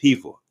positive.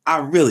 People, I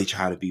really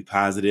try to be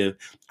positive.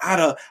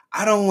 I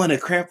don't want to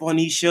crap on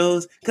these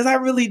shows because I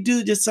really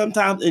do just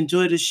sometimes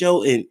enjoy the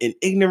show in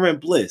ignorant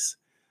bliss.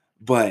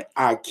 But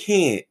I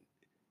cannot.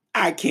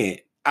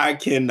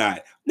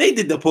 They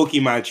did the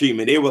Pokemon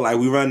treatment. They were like,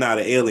 we run out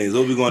of aliens.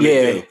 What are we going to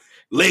do?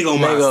 Lego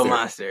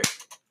Monster.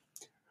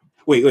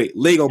 Wait.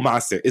 Lego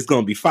Monster. It's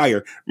going to be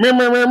fire.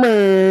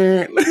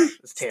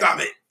 Stop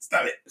it.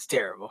 It's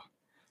terrible.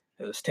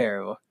 It was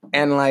terrible.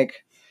 And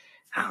like,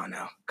 I don't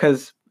know.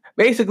 Because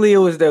basically it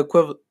was the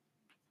equivalent.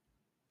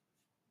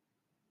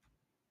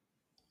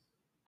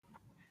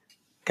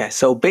 Okay,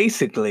 so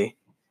basically,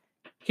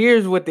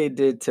 here's what they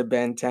did to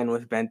Ben 10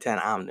 with Ben 10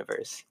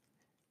 Omniverse.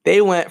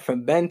 They went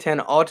from Ben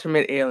 10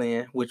 Ultimate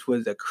Alien, which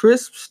was a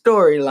crisp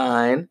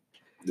storyline.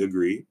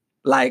 Agree.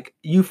 Like,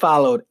 you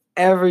followed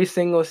every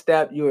single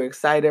step. You were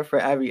excited for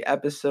every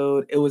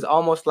episode. It was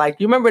almost like,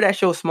 you remember that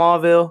show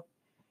Smallville?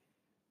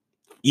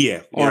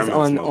 Yeah.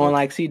 On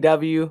like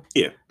CW?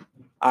 Yeah.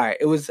 All right.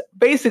 It was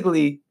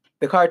basically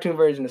the cartoon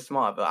version of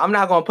Smallville. I'm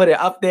not going to put it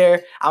up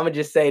there. I'm going to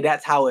just say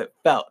that's how it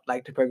felt,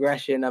 like the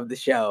progression of the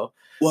show.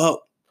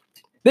 Well,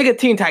 think of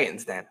Teen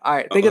Titans then. All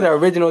right. Think of the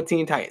original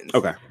Teen Titans.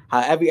 Okay. How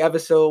every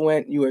episode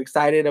went. You were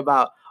excited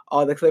about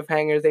all the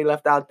cliffhangers they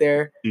left out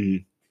there.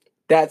 Mm-hmm.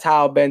 That's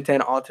how Ben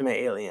 10 Ultimate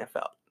Alien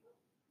felt.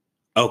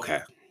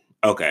 Okay.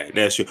 Okay,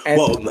 that's true.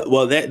 And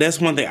Well, that's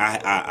one thing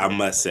I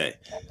must say.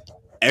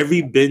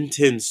 Every Ben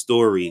 10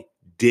 story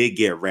did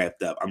get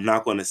wrapped up. I'm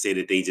not going to say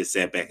that they just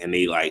sat back and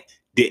they like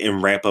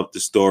didn't wrap up the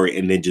story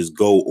and then just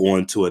go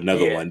on to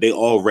another Yeah. one. They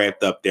all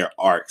wrapped up their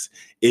arcs.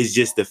 It's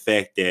just the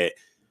fact that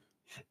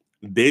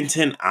Ben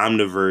 10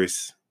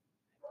 Omniverse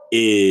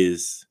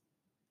is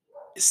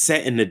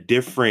set in a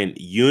different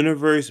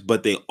universe,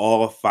 but they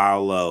all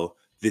follow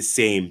the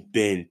same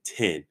Ben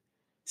 10.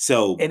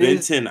 So It Ben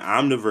is 10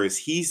 Omniverse,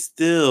 he's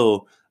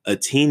still a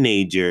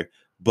teenager,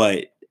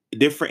 but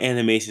different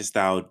animation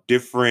style,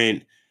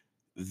 different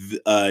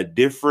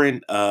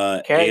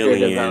character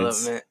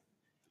aliens, development.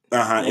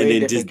 and Way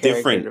then different just character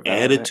different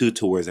development. attitude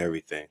towards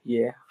everything.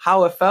 Yeah.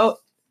 How it felt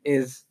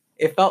is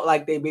it felt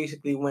like they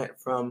basically went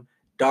from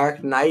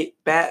Dark Knight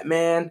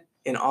Batman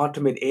and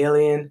Ultimate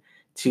Alien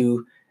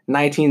to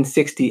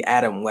 1960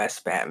 Adam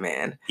West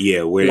Batman.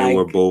 Yeah, where they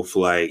were both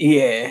like,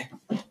 yeah,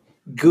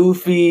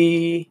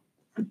 goofy.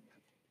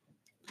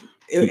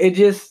 It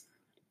just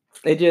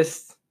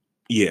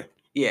yeah,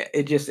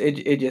 it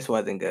just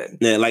wasn't good.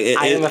 yeah, like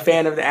I am a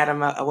fan of the Adam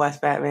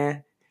West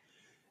Batman,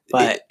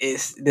 but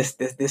this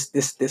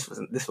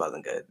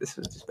wasn't good. This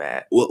was just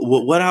bad.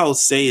 What I'll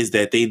say is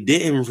that they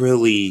did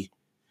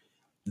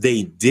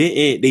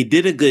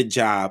a good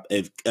job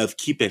of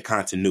keeping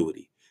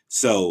continuity.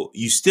 So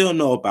you still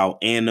know about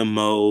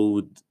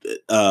Animo,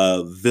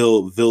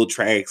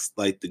 Viltrax,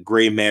 like the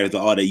Gray Matters,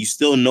 all that. You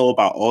still know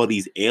about all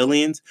these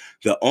aliens.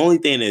 The only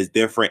thing that's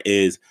different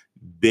is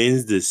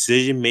Ben's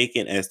decision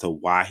making as to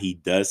why he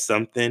does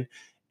something,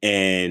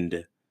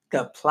 and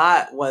the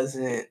plot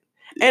wasn't.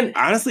 And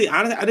honestly,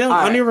 I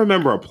don't even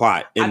remember a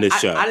plot in this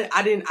show.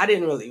 I didn't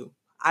really.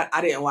 I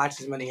didn't watch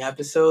as many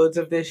episodes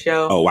of this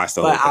show. Oh, watch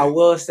the whole thing. I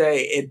will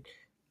say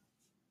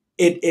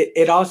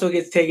it also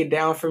gets taken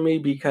down for me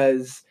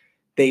because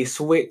they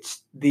switched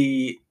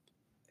the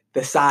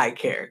side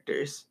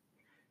characters.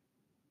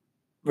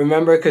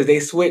 Remember, because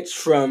they switched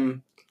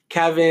from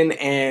Kevin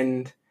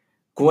and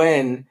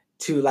Gwen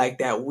to like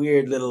that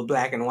weird little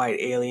black and white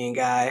alien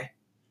guy.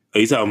 Are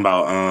you talking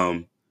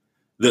about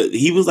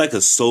he was like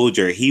a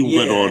soldier. He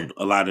went on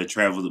a lot of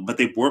travel, but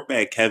they brought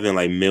back Kevin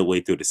like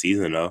midway through the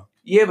season though.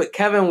 Yeah, but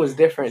Kevin was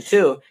different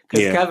too.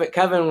 Because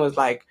Kevin was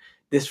like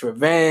this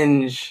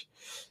revenge.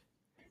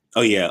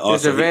 Oh yeah.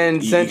 Also,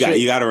 revenge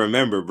you got to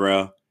remember,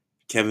 bro.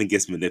 Kevin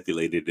gets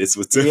manipulated. This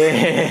was too.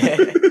 Yeah. He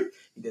does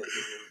get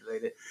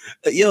manipulated.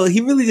 Yo, he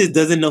really just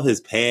doesn't know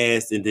his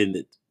past, and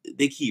then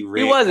they keep.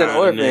 He was an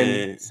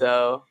orphan,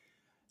 so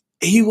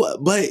he was.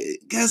 But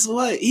guess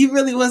what? He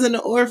really wasn't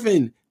an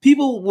orphan.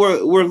 People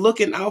were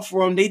looking out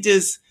for him. They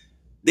just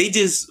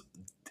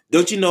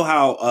don't you know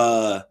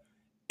how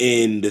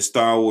in the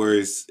Star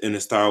Wars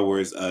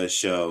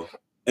show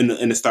in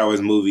the Star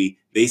Wars movie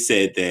they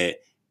said that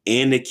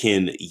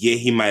Anakin, yeah,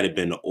 he might have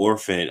been an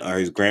orphan or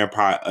his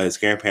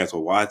grandparents were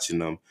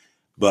watching him,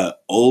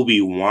 but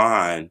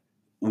Obi-Wan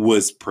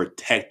was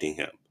protecting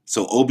him.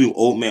 So old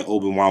man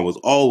Obi-Wan was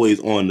always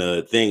on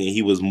the thing, and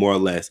he was more or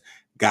less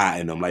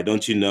guiding him. Like,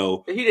 don't you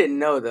know? He didn't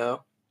know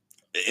though.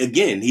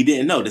 Again, he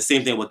didn't know. The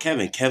same thing with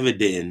Kevin. Kevin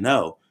didn't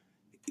know.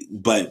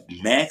 But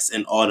Max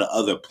and all the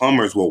other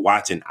plumbers were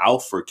watching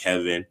out for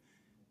Kevin.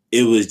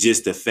 It was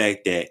just the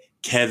fact that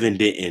Kevin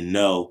didn't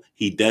know.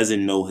 He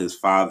doesn't know his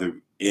father.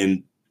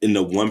 And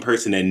the one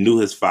person that knew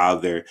his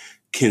father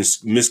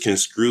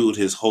misconstrued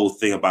his whole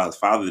thing about his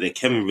father that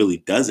Kevin really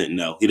doesn't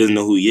know. He doesn't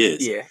know who he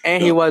is. Yeah,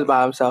 and he was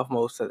by himself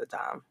most of the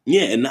time.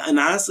 Yeah, and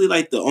honestly,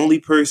 like the only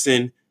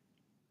person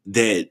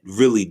that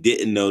really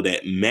didn't know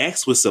that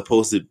Max was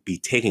supposed to be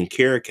taking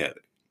care of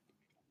Kevin.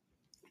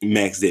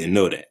 Max didn't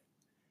know that.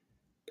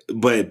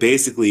 But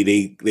basically,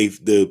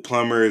 the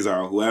plumbers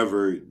or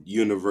whoever,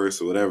 universe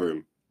or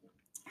whatever,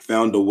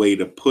 found a way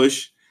to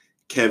push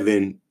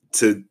Kevin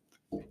to,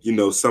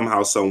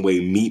 somehow, some way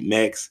meet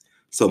Max,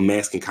 so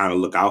Max can kind of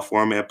look out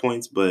for him at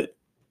points. But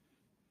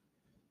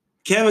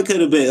Kevin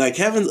could have been like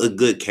Kevin's a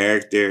good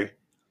character.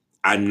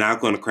 I'm not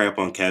going to crap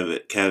on Kevin.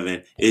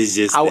 It's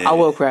just I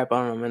will crap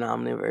on him in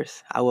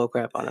Omniverse.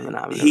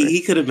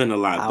 He could have been a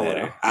lot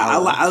better.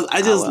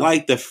 I just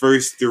like the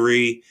first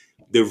three.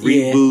 The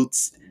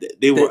reboots,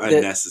 they were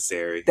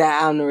unnecessary.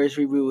 That Omniverse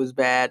reboot was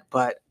bad,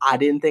 but I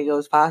didn't think it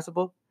was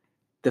possible.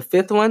 The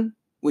fifth one,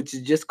 which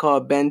is just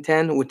called Ben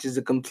 10, which is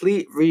a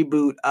complete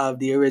reboot of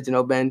the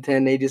original Ben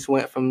 10. They just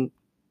went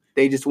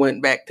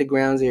back to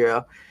ground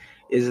zero.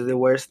 Is the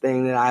worst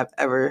thing that I've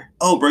ever.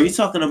 Oh, bro, you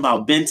talking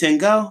about Ben 10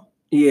 Go?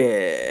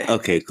 Yeah.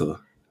 Okay, cool.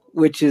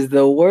 Which is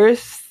the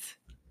worst.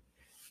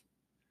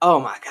 Oh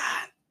my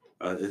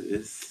god.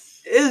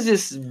 It's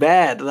just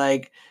bad.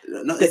 Like,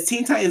 no, it's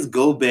Teen Titans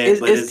Go bad.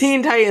 It's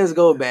Teen Titans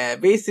Go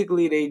bad.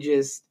 Basically, they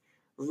just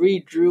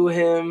redrew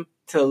him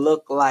to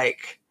look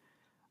like,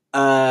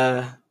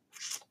 to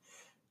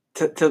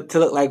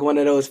look like one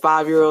of those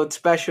 5-year-old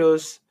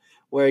specials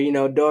where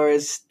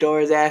Dora's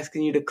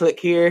asking you to click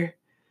here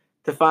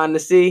to find the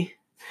C.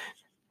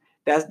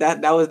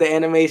 That was the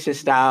animation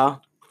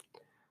style.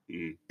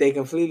 Mm. They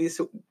completely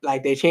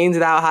they changed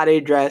it out how they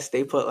dress.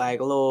 They put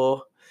like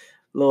little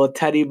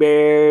teddy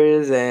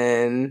bears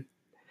and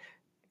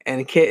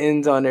and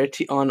kittens on their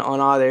on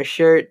all their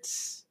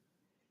shirts.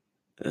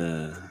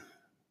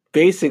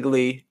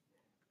 Basically,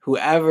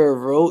 whoever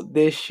wrote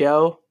this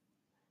show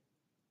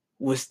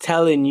was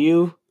telling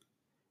you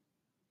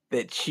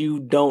that you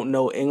don't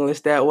know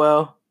English that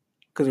well,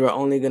 because we're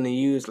only going to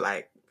use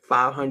like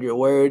 500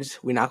 words.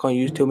 We're not going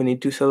to use too many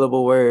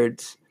 2-syllable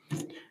words.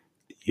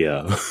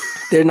 Yeah.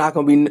 There's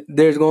going to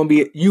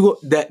be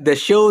the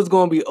show is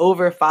going to be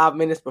over 5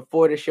 minutes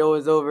before the show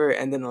is over,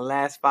 and then the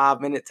last 5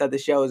 minutes of the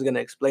show is going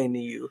to explain to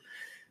you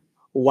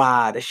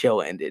why the show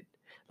ended.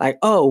 Like,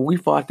 oh, we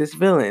fought this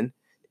villain.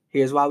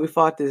 Here's why we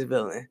fought this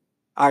villain.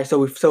 All right,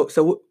 so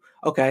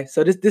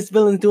this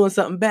villain's doing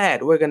something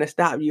bad. We're gonna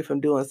stop you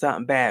from doing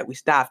something bad. We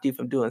stopped you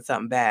from doing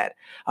something bad.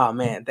 Oh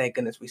man, thank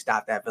goodness we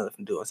stopped that villain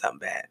from doing something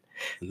bad.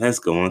 Let's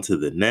go on to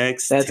the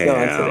next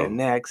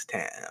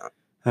town.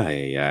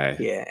 Aye.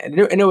 Yeah, and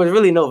there was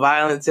really no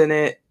violence in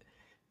it.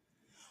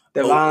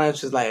 The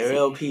violence was like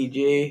real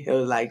PG. It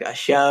was like a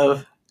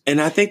shove.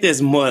 And I think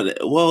there's more.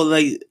 Well,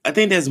 I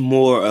think there's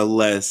more or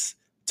less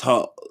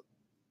talk.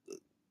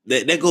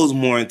 That goes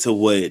more into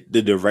what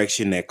the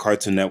direction that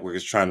Cartoon Network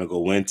is trying to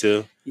go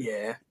into.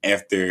 Yeah.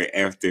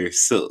 After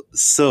so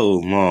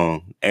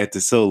long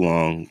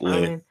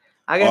with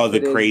all the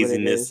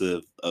craziness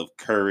of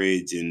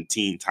Courage and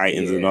Teen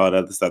Titans and all the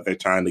other stuff, they're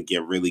trying to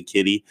get really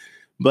kiddie.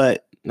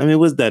 But I mean,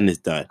 what's done is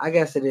done. I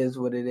guess it is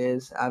what it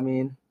is. I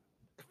mean,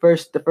 the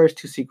first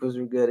 2 sequels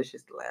were good. It's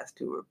just the last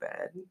 2 were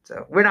bad.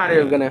 So we're not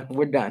even gonna.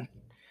 We're done.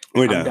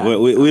 We're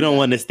done. We don't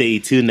want to stay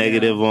too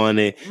negative on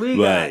it,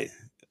 but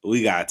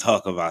we gotta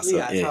talk about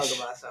something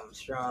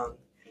strong.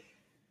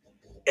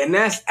 And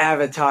that's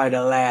Avatar: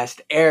 The Last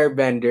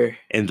Airbender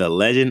and The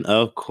Legend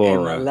of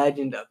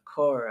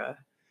Korra.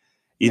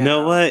 You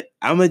know what?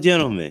 I'm a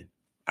gentleman.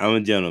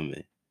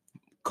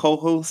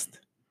 Co-host,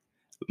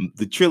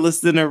 the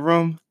Trillist in the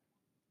room,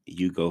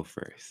 you go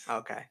first.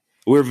 Okay.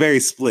 We're very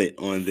split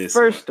on this.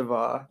 First of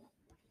all,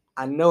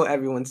 I know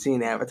everyone's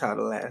seen Avatar: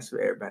 The Last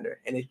Airbender.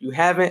 And if you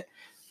haven't,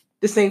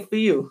 this ain't for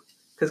you.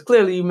 Because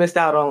clearly you missed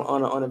out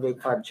on a big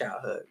part of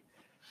childhood.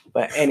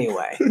 But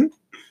anyway,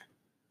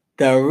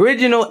 the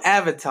original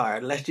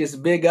Avatar, let's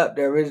just big up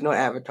the original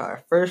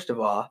Avatar. First of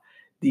all,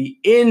 the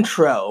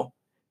intro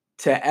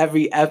to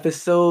every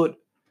episode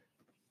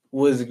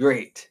was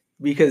great.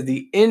 Because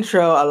the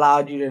intro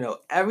allowed you to know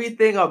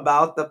everything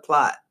about the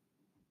plot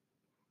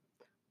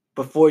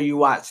before you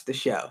watch the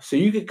show. So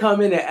you could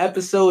come in at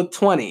episode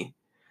 20,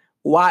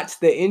 watch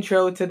the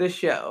intro to the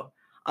show,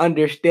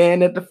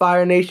 understand that the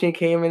Fire Nation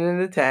came in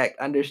and attacked,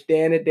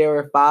 understand that there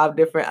were 4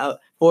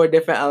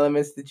 different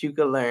elements that you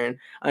could learn,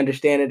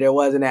 understand that there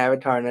was an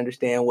Avatar, and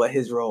understand what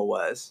his role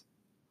was.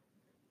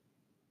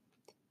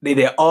 They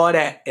did all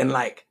that in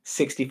like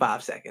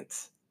 65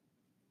 seconds.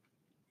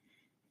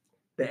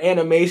 The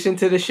animation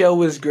to the show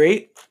was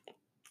great.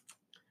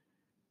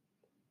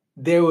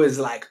 There was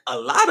like a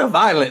lot of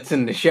violence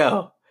in the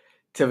show,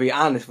 to be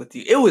honest with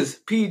you. It was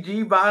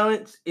PG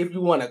violence, if you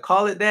want to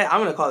call it that.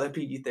 I'm going to call it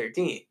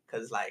PG-13.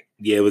 Because, like...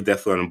 Yeah, it was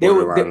definitely on the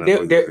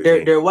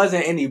borderline. There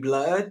wasn't any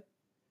blood,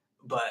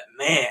 but,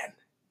 man,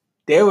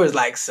 there was,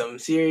 like, some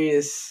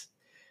serious...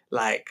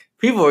 Like,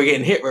 people were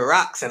getting hit with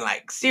rocks and,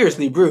 like,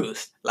 seriously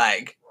bruised.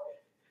 Like,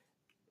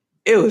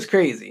 it was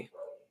crazy.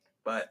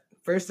 But,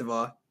 first of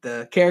all,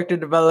 the character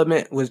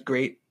development was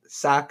great.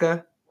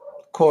 Sokka,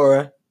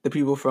 Korra, the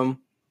people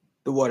from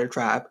the Water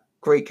Tribe,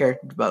 great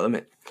character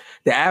development.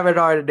 The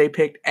Avatar that they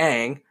picked,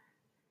 Aang,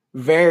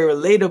 very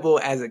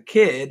relatable as a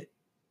kid,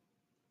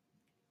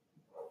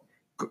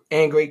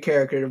 and great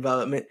character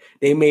development.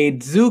 They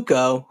made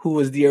Zuko, who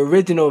was the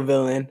original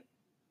villain,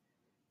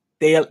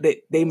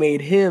 they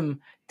made him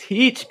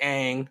teach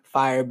Aang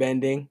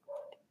firebending.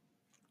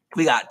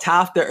 We got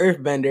Toph the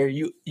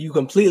Earthbender. You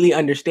completely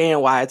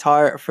understand why it's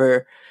hard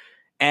for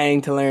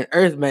Aang to learn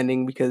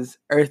earthbending, because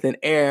earth and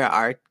air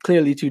are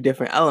clearly 2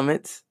 different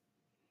elements.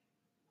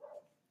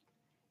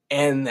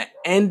 And the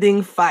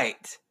ending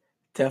fight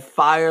to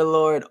Fire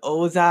Lord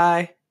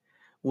Ozai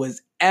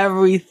was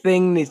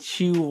everything that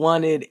you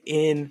wanted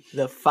in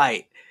the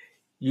fight.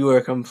 You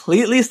were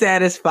completely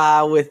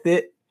satisfied with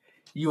it.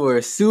 You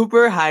were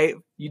super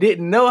hyped. You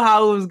didn't know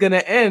how it was going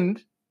to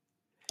end.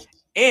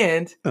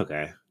 And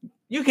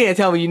you can't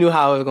tell me you knew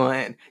how it was going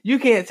to end. You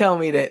can't tell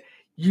me that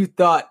you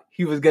thought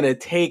he was going to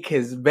take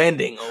his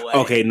bending away.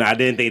 Okay, no, I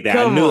didn't think that.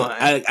 Come on.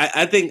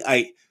 I think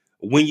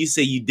when you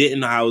say you didn't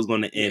know how it was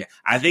going to end,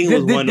 I think it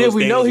was one of those things. Did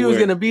we know he was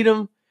going to beat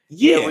him?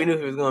 Yeah, we knew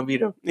he was going to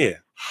beat him. Yeah.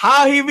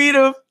 How he beat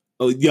him?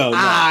 Oh, yo, no.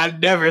 I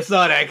never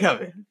saw that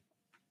coming.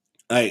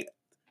 Like,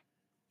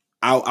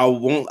 I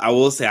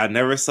will say I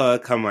never saw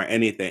it come or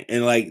anything.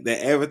 And like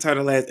the Avatar: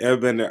 The Last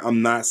Airbender,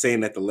 I'm not saying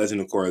that The Legend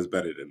of Korra is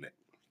better than it.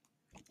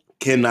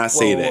 Cannot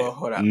say that.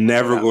 Hold up,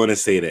 never going to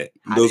say that.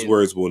 Those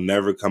words will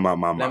never come out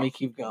my mouth. Let me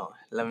keep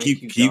going.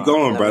 Keep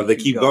going, brother.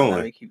 Keep going.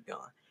 Let me keep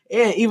going.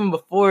 And even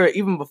before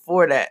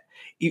that,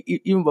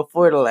 even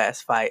before the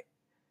last fight,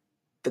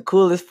 the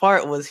coolest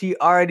part was he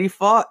already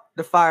fought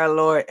the Fire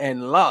Lord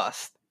and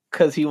lost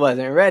because he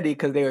wasn't ready,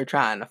 because they were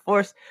trying to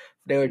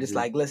They were just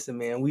like, listen,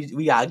 man,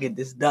 we gotta get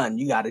this done.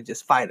 You gotta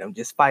just fight them.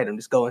 Just fight them.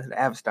 Just go into the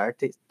Avatar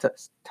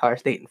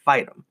state and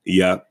fight them.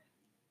 Yep.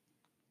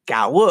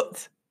 Got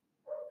whooped.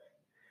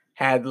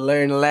 Had to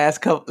learn the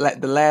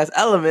last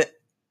element,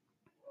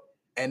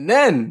 and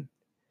then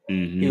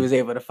he was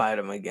able to fight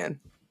him again.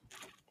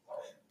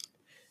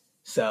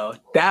 So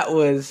that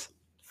was,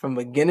 from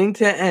beginning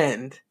to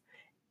end,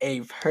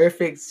 a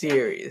perfect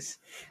series.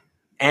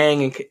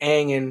 Aang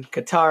and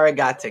Katara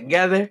got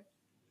together.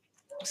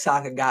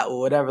 Sokka got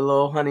whatever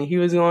little honey he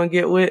was going to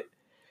get with.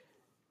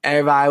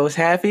 Everybody was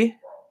happy.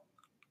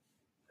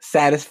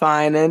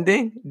 Satisfying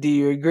ending. Do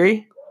you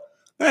agree?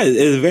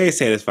 It's a very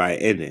satisfying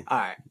ending. All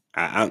right.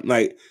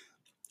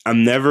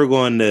 I'm never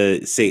going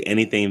to say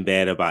anything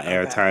bad about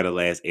Avatar: The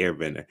Last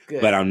Airbender,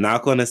 but I'm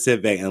not going to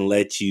sit back and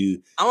let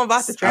you. I'm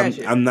about to trash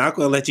it. I'm not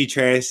going to let you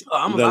trash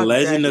The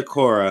Legend of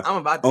Korra. I'm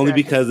about to only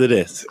because of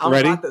this.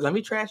 Ready? Let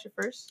me trash it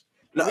first.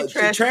 No,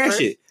 trash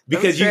it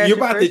because you're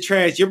about to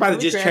trash. You're about to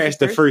just trash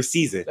the first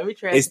season. Let me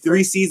trash. It's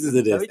 3 seasons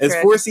of this. It's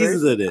 4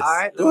 seasons of this. All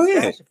right, go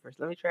ahead. Trash it first.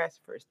 Let me trash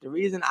it first. The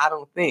reason I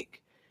don't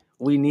think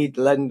we need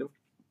The Legend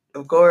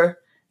of Korra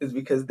is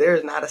because there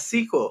is not a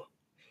sequel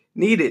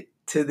needed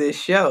to this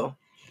show.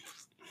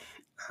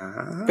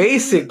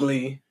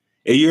 Basically,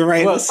 you're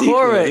right. What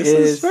Korra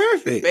is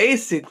perfect.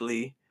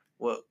 Basically,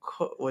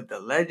 what The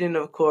Legend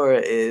of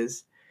Korra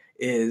is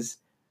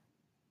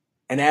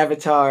an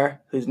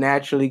avatar who's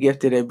naturally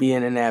gifted at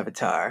being an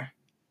avatar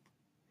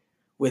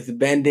with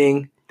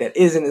bending that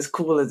isn't as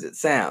cool as it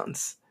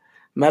sounds.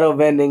 Metal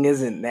bending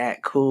isn't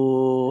that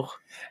cool.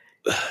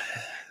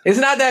 It's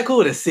not that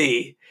cool to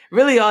see.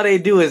 Really, all they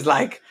do is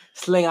like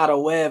sling out a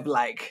web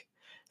like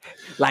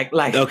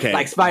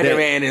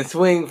Spider-Man and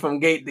swing from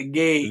gate to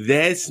gate.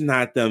 That's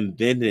not them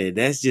bending it.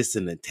 That's just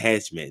an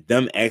attachment.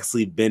 Them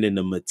actually bending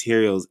the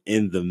materials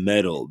in the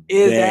metal.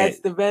 That's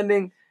the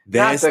bending.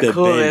 That's not the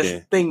coolest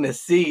bending thing to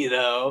see,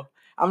 though.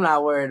 I'm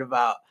not worried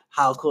about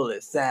how cool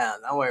it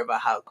sounds. I'm worried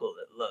about how cool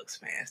it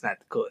looks, man. It's not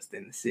the coolest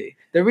thing to see.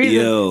 The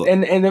reason,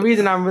 and the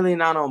reason I'm really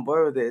not on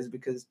board with it is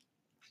because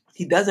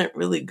he doesn't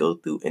really go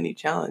through any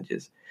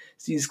challenges.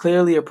 She's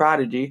clearly a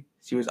prodigy.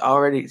 She was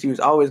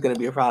always going to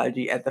be a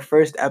prodigy. At the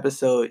first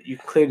episode, you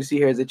clearly see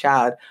her as a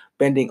child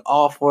bending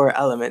all 4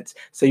 elements.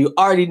 So you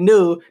already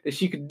knew that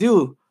she could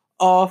do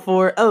all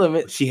 4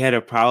 elements. She had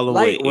a problem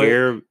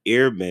with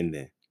air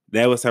bending.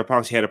 That was her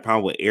problem. She had a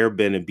problem with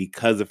airbending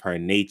because of her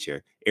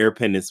nature.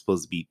 Airbending is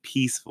supposed to be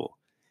peaceful.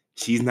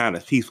 She's not a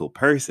peaceful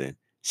person.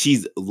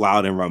 She's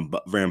loud and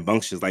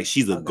rambunctious. Like,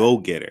 she's a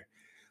go-getter.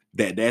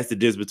 That's the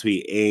difference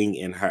between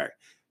Aang and her.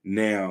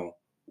 Now,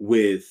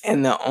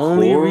 and the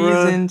only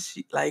reason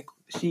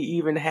she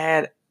even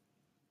had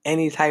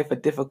any type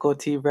of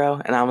difficulty, bro,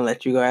 and I'm gonna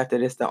let you go after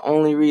this. The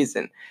only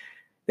reason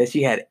that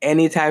she had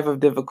any type of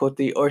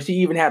difficulty, or she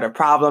even had a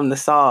problem to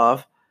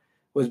solve,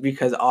 was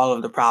because all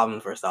of the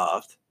problems were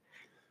solved.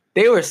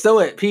 They were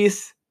so at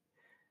peace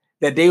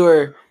that they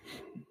were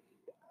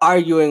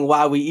arguing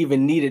why we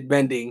even needed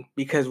bending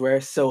because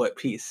we're so at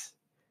peace.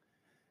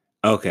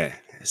 Okay,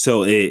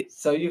 so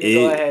you can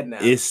go ahead now.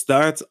 It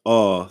starts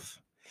off.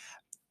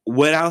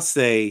 What I'll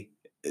say,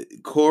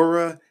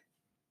 Korra,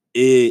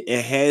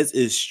 it has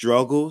its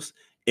struggles,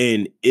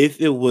 and if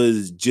it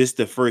was just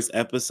the first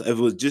episode, if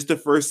it was just the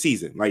first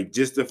season,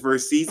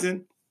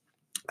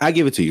 I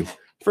give it to you.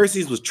 First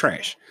season was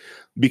trash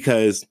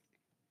because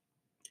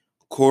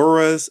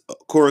Korra's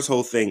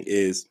whole thing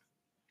is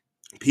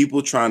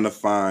people trying to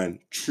find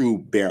true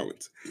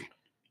balance.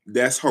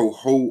 That's her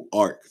whole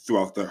arc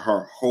throughout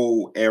her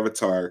whole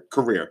Avatar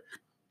career,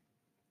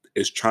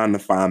 is trying to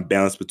find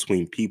balance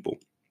between people.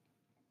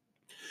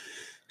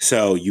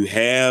 So you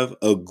have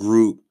a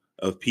group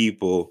of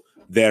people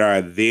that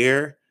are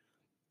there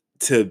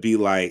to be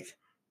like,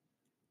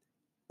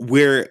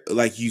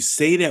 you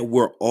say that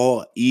we're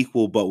all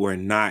equal, but we're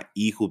not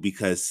equal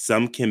because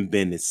some can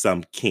bend and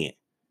some can't.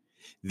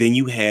 Then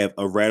you have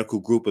a radical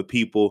group of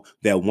people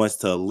that wants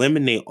to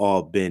eliminate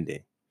all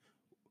bending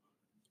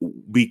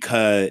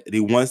because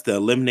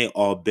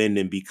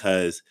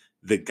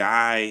the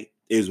guy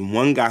is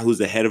one guy who's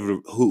the head of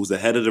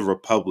the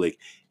Republic.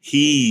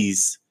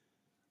 He's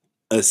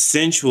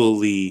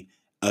essentially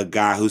a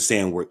guy who's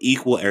saying we're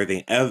equal,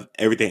 everything, and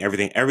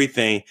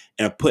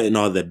putting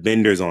all the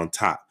benders on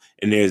top.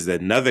 And there's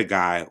another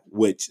guy,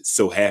 which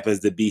so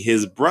happens to be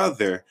his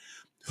brother,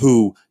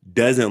 who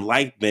doesn't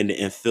like bending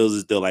and feels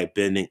as though like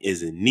bending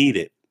isn't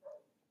needed.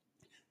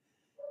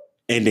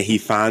 And then he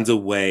finds a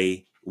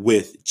way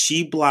with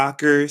chi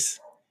blockers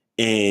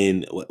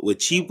and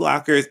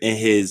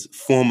his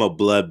form of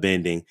blood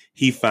bending.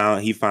 He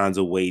finds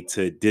a way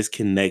to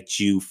disconnect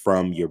you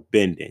from your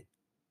bending.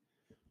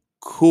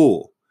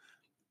 Cool.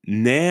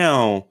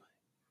 Now,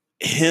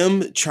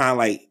 him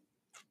trying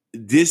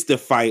the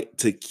fight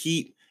to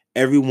keep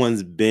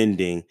everyone's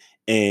bending,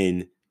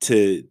 and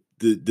to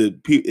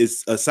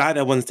it's a side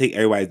that wants to take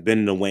everybody's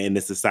bending away, and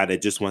it's a side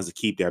that just wants to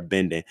keep their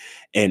bending.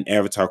 And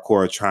Avatar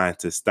Korra trying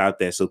to stop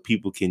that so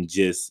people can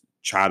just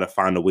try to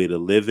find a way to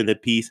live in a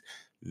peace.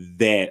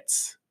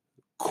 That's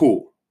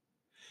cool.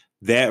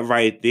 That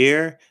right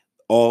there,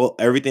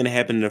 everything that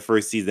happened in the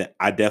first season,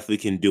 I definitely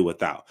can do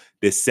without.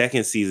 The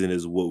second season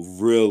is what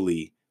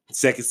really,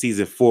 second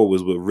season 4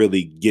 was what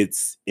really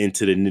gets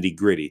into the nitty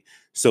gritty.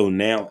 So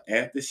now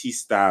after she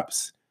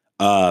stops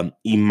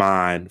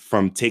Iman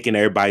from taking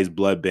everybody's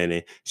blood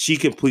bending, she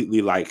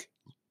completely like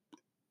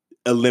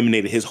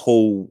eliminated his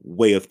whole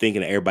way of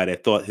thinking. Everybody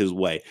that thought his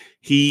way.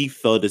 He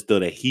felt as though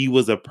that he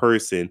was a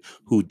person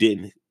who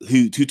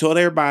told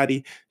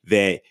everybody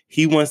that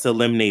he wants to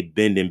eliminate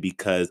bending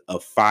because a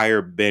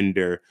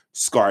firebender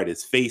scarred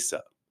his face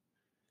up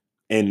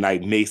and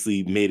like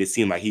basically made it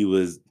seem like he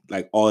was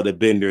like all the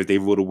benders, they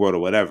rule the world or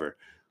whatever.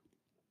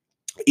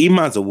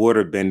 Iman's a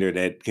water bender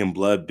that can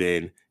blood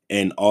bend.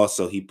 And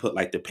also he put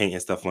like the paint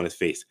and stuff on his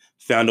face,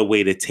 found a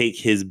way to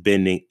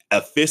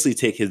officially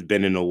take his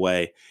bending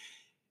away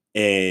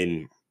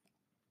and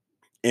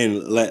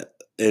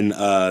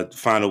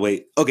find a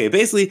way. Okay,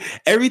 basically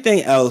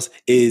everything else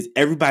is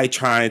everybody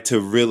trying to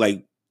really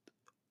like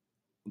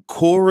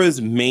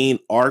Korra's main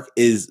arc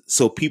is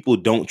so people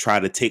don't try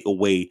to take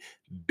away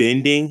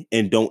bending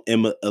and don't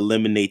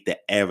eliminate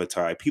the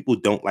avatar. People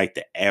don't like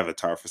the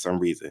avatar for some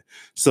reason.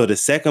 So the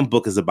second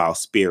book is about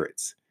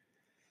spirits.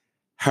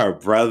 Her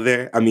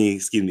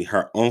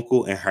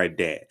uncle and her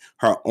dad.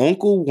 Her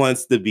uncle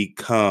wants to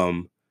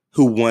become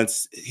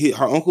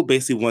her uncle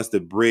basically wants to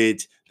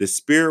bridge the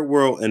spirit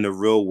world and the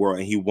real world,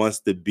 and he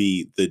wants to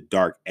be the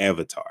dark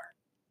avatar.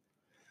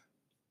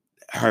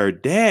 Her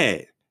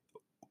dad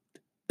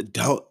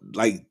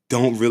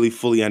don't really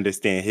fully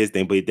understand his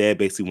thing, but his dad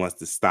basically wants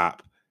to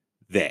stop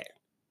that.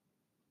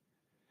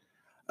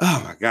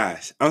 Oh my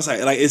gosh. I'm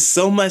sorry. Like, it's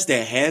so much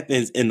that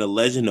happens in The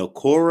Legend of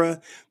Korra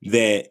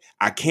that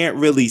I can't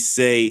really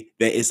say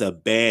that it's a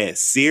bad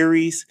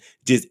series.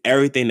 Just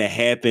everything that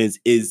happens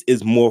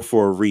is more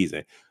for a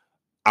reason.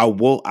 I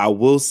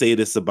will say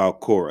this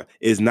about Korra.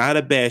 It's not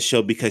a bad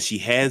show because she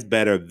has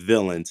better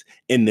villains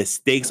and the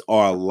stakes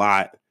are a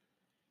lot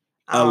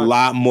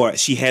more.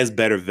 She has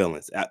better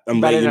villains.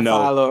 I'm better letting you than know.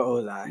 Fire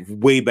Lord Ozai.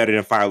 Way better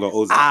than Fire Lord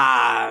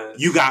Ozai.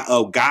 You got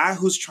a guy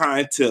who's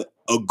trying to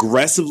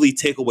aggressively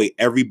take away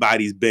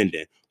everybody's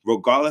bending,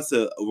 regardless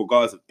of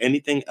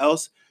anything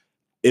else.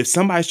 If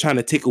somebody's trying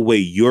to take away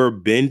your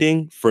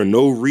bending for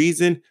no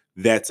reason,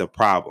 that's a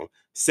problem.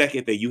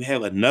 Second, that you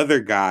have another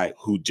guy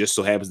who just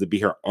so happens to be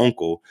her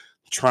uncle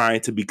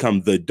trying to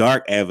become the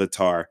dark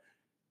avatar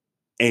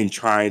and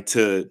trying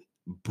to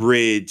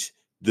bridge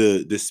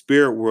the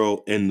spirit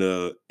world and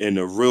the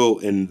real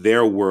and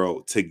their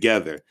world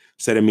together.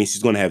 So that means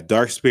she's going to have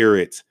dark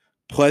spirits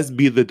plus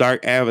be the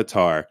dark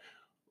avatar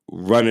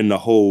running the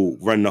whole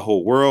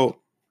world.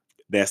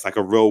 That's like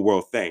a real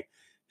world thing.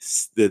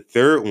 The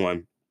third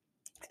one,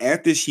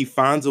 after she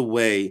finds a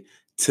way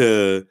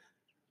to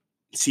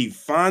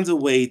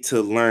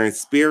learn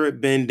spirit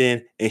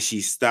bending and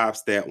she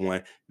stops that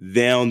one,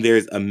 then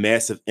there's a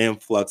massive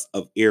influx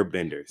of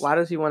airbenders. Why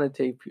does he want to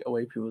take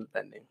away people's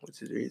bending? What's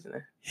his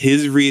reasoning?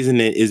 His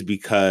reasoning is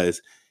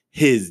because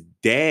his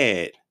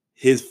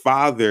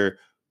father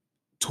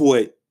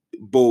taught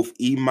both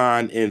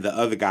Iman and the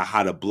other guy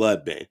how to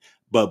blood bend.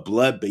 But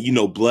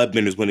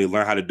bloodbenders, when they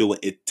learn how to do it,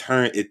 it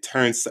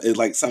turns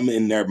like something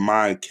in their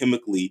mind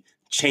chemically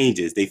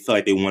changes. They feel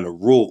like they want to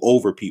rule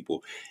over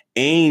people.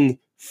 Aang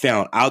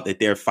found out that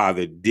their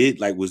father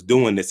was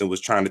doing this and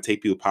was trying to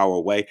take people's power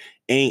away.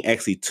 Aang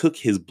actually took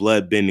his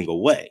blood bending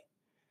away.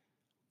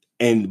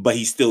 But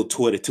he still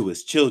taught it to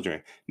his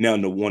children. Now,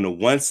 on the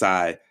one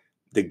side,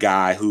 the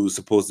guy who's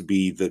supposed to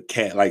be the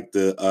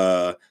captain,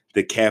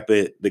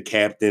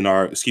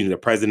 or excuse me, the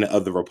president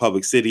of the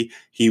Republic City,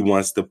 he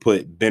wants to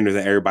put benders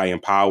and everybody in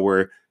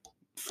power,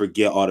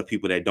 forget all the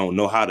people that don't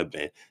know how to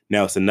bend.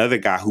 Now it's another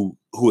guy who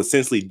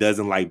essentially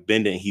doesn't like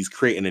bending. He's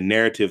creating a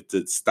narrative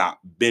to stop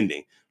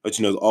bending. But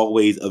there's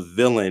always a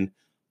villain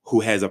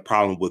who has a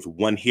problem with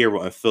one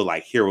hero and feel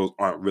like heroes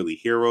aren't really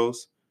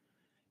heroes.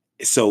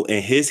 So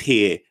in his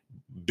head,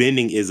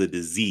 bending is a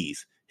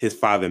disease. His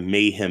father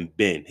made him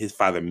bend. His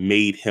father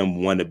made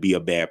him want to be a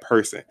bad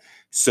person.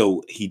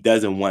 So he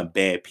doesn't want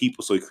bad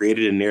people. So he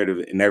created a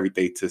narrative and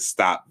everything to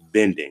stop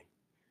bending,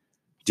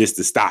 just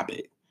to stop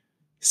it.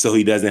 So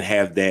he doesn't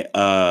have that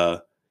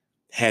on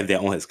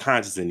his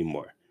conscience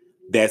anymore.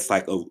 That's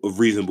like a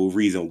reasonable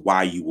reason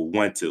why you will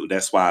want to.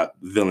 That's why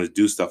villains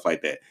do stuff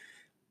like that.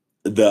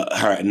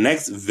 Her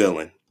next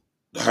villain,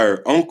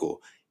 her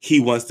uncle, he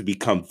wants to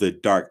become the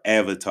dark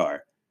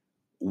avatar.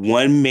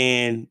 One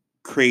man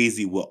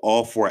crazy with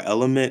all four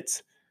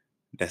elements.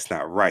 That's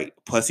not right.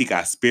 Plus he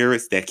got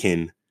spirits that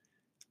can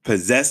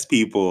possess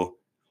people,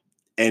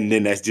 and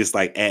then that's just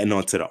like adding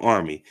on to the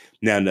army.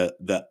 Now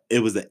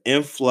it was an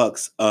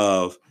influx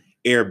of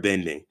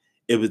airbending.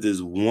 It was this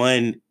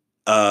one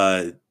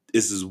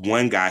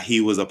guy.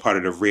 He was a part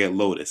of the Red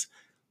Lotus.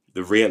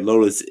 The Red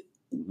Lotus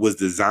was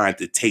designed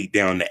to take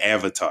down the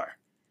Avatar.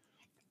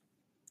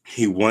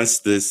 He wants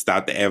to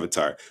stop the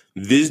Avatar.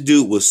 This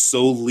dude was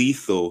so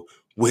lethal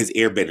with his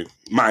airbending.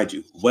 Mind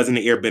you, wasn't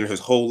an airbender his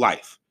whole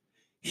life.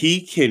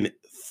 He can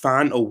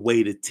find a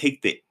way to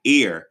take the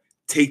air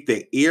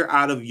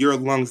out of your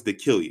lungs to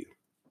kill you.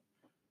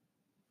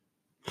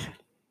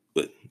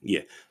 But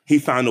Yeah. He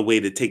found a way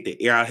to take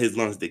the air out of his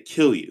lungs to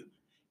kill you.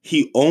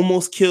 He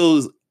almost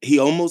kills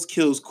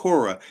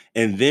Korra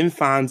and then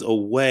finds a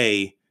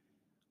way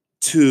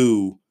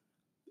to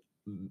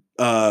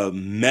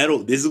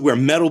metal. This is where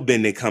metal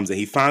bending comes in.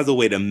 He finds a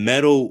way to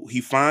metal.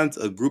 He finds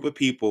a group of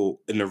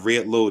people in the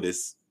Red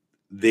Lotus.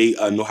 They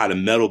know how to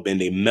metal bend.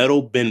 They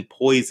metal bend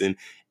poison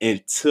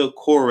into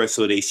Korra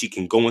so that she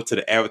can go into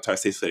the Avatar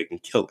state so they can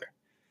kill her.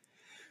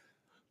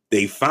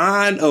 They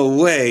find a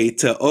way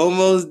to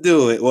almost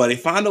do it. Well, they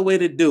find a way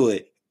to do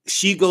it.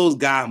 She goes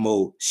God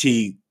mode.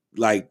 She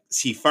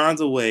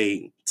finds a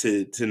way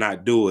to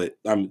not do it.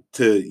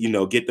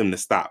 To get them to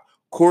stop.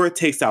 Korra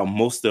takes out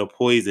most of the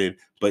poison,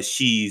 but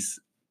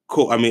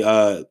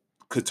Katara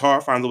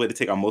finds a way to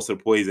take out most of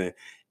the poison,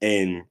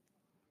 and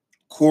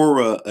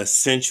Korra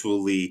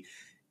essentially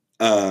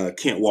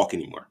can't walk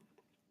anymore.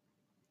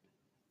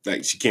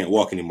 Like, she can't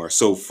walk anymore.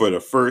 So for the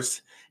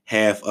first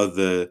half of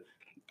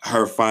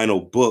her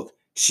final book,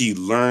 she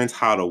learns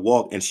how to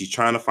walk, and she's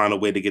trying to find a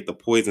way to get the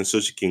poison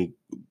so she can,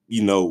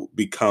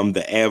 become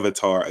the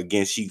Avatar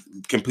again. She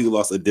completely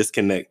lost a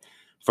disconnect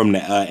from the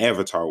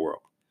Avatar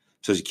world.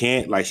 So she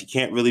can't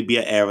really be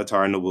an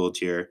Avatar in the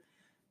wheelchair.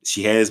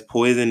 She has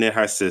poison in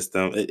her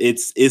system.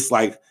 It's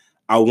like,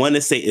 I want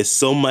to say it's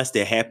so much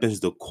that happens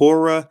to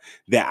Korra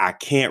that I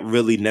can't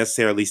really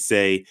necessarily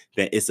say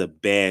that it's a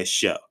bad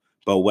show.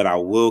 But what I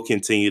will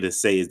continue to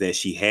say is that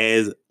she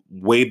has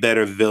way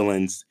better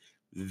villains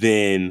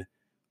than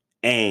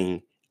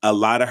Aang. A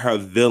lot of her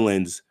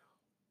villains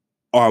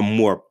are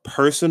more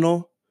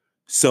personal.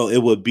 So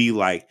it would be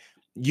like,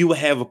 you would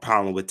have a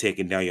problem with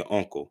taking down your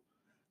uncle.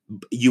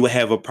 You would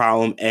have a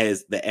problem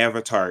as the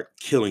Avatar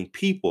killing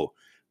people.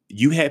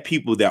 You have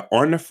people that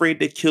aren't afraid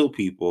to kill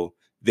people,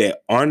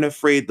 that aren't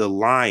afraid to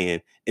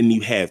lion, and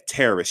you have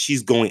terrorists.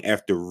 She's going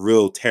after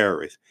real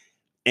terrorists.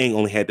 Aang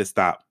only had to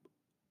stop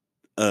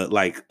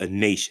like a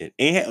nation,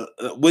 and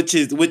which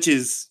isn't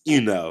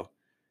a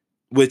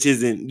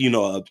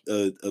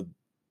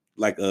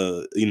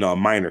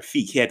minor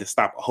feat. He had to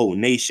stop a whole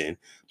nation.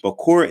 But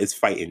Korra is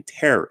fighting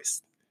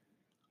terrorists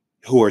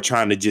who are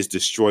trying to just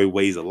destroy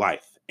ways of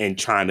life and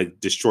trying to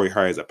destroy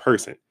her as a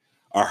person,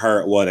 or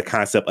the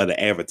concept of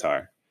the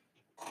Avatar.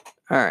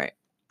 All right,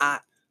 I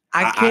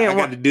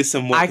got to do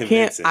some more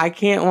convincing. I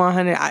can't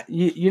 100.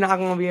 You're not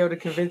gonna be able to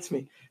convince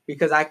me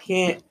because I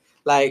can't.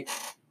 Like,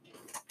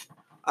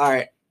 all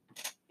right,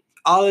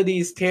 all of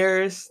these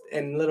terrorists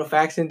and little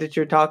factions that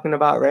you're talking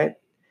about, right?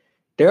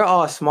 They're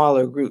all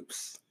smaller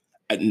groups.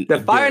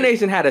 The Fire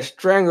Nation had a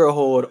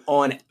stranglehold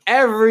on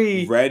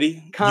every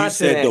continent. You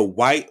said the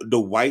White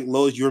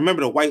Lotus. You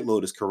remember the White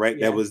Lotus, correct?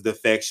 Yeah. That was the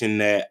faction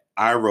that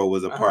Iroh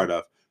was a part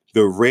of.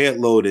 The Red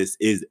Lotus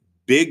is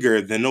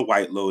bigger than the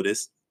White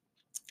Lotus.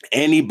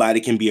 Anybody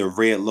can be a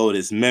Red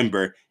Lotus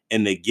member,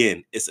 and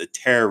again, it's a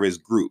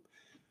terrorist group.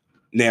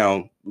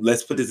 Now,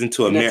 let's put this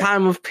into in a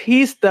time of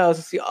peace, though.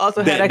 So she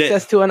also had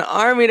access to an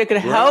army that could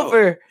help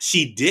her.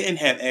 She didn't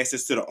have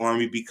access to the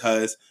army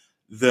because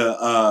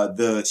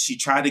she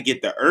tried to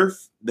get the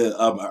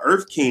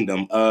Earth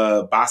Kingdom,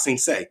 Ba Sing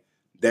Se.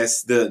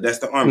 That's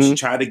the army. Mm-hmm. She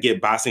tried to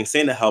get Ba Sing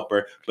Se to help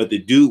her, but the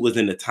dude was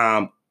in the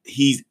time.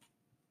 He's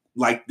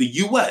like the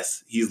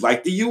U.S.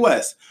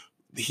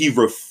 He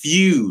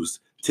refused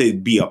to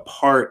be a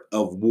part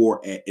of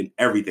war and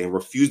everything.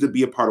 Refused to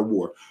be a part of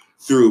war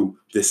through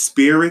the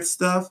spirit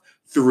stuff,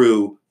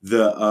 through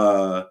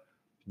the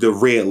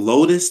Red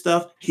Lotus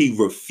stuff. He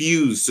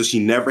refused, so she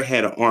never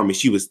had an army.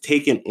 She was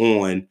taking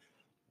on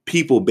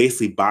people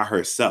basically by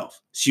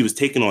herself. She was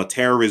taking on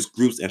terrorist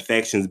groups and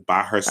factions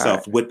by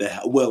herself with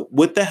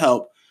the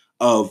help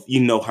of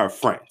her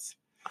friends.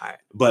 Right.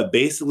 But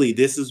basically,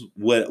 this is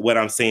what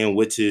I'm saying,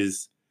 which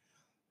is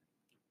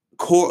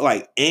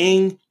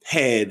Aang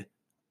had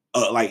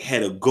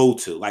a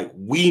go-to. Like,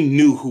 we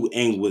knew who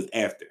Aang was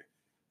after.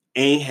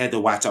 Aang had to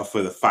watch out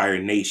for the Fire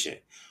Nation.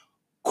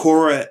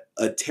 Korra,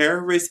 a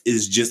terrorist,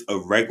 is just a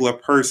regular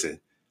person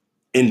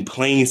in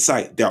plain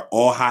sight. They're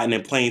all hiding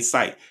in plain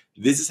sight.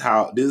 This is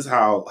how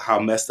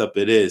messed up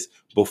it is.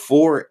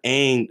 Before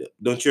Aang,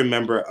 don't you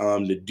remember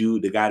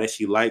the guy that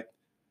she liked?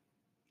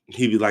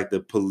 He'd be like the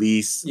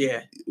police,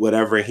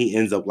 whatever. He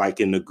ends up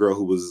liking the girl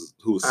who was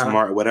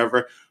smart,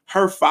 whatever.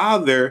 Her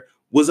father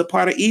was a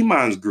part of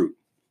Iman's group.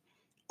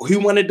 He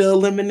wanted to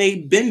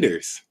eliminate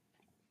benders.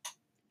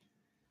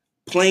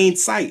 Plain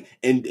sight.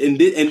 And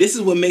this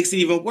is what makes it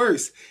even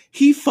worse.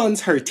 He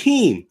funds her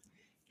team.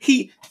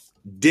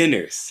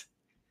 Dinners.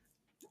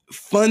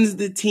 Funds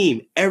the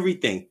team.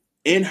 Everything.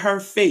 In her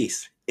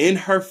face.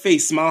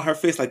 Smile on her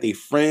face like they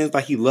friends,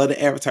 like he loved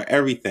the Avatar,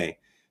 everything.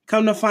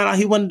 Come to find out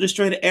he wanted to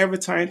destroy the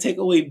Avatar and take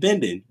away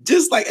bending.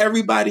 Just like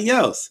everybody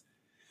else.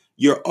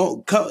 Then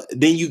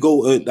you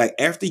go,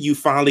 after you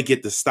finally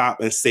get to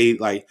stop and say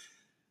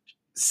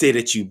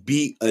that you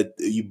beat and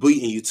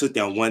you took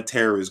down one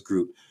terrorist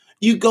group.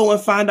 You go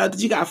and find out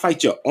that you gotta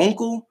fight your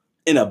uncle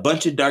and a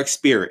bunch of dark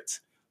spirits.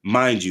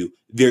 Mind you,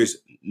 there's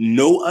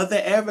no other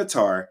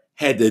Avatar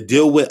had to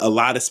deal with a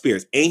lot of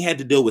spirits. Aang had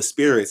to deal with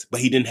spirits, but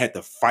he didn't have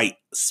to fight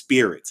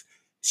spirits.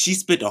 She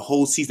spent the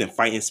whole season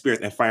fighting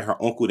spirits and fighting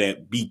her uncle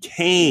that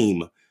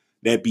became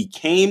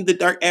the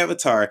Dark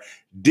Avatar,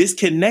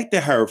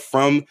 disconnected her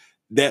from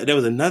that. There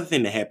was another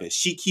thing that happened.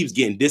 She keeps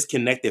getting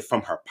disconnected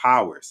from her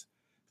powers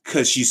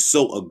because she's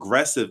so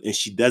aggressive and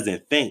she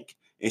doesn't think.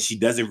 And she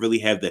doesn't really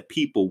have the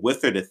people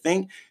with her to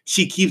think.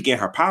 She keeps getting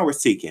her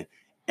powers taken.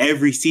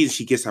 Every season,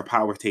 she gets her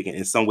powers taken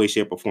in some way,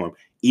 shape, or form.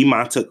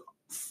 Iman took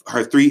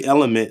her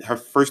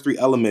first three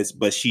elements,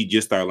 but she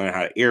just started learning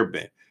how to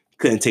airbend.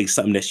 Couldn't take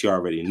something that she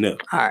already knew.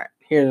 All right,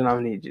 here's what I'm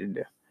gonna need you to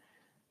do.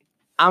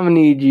 I'm gonna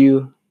need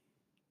you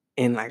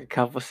in like a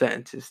couple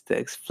sentences to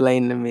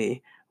explain to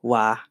me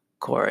why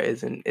Korra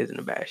isn't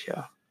a bad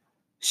show.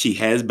 She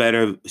has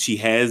better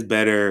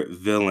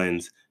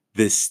villains.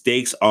 The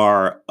stakes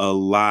are a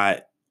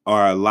lot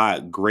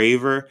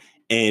graver,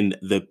 and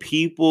the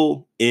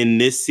people in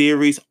this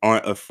series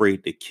aren't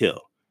afraid to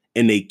kill,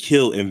 and they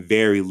kill in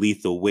very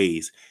lethal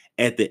ways.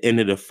 At the end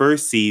of the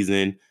first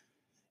season,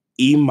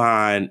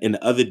 Iman and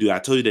the other dude, I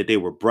told you that they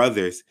were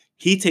brothers.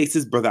 He takes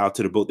his brother out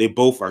to the boat. They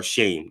both are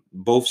shamed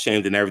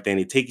and everything.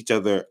 They take each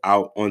other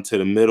out onto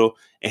the middle,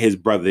 and his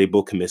brother, they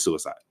both commit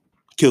suicide.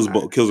 Kills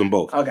them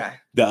both. Okay.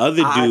 The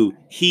other dude,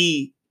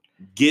 he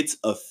gets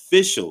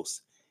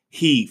officials.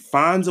 He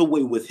finds a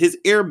way with his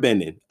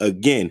airbending.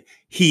 Again,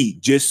 he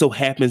just so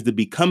happens to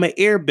become an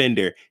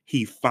airbender.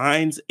 He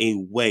finds a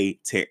way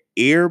to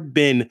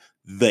airbend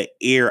the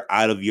air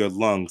out of your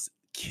lungs,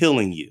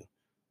 killing you.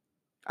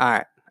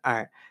 All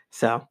right.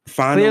 So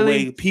find a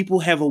way. People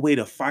have a way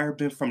to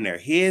firebend from their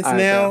heads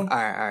now. All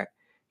right.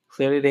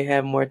 Clearly, they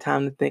have more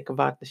time to think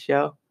about the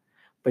show,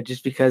 but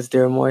just because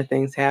there are more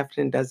things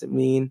happening doesn't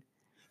mean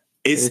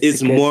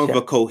it's more show. of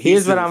a cohesive.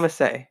 Here's what I'm gonna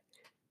say.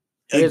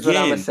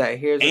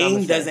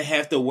 AIM doesn't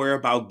have to worry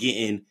about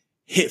getting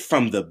hit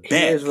from the back.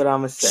 Here's what I'm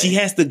gonna say. She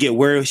has to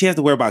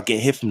worry about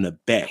getting hit from the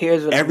back.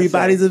 Here's what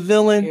everybody's a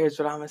villain. Here's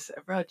what I'm gonna say,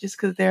 bro. Just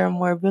because there are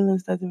more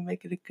villains doesn't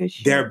make it a good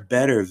show. They're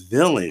better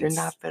villains. They're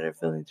not better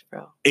villains,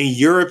 bro. In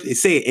your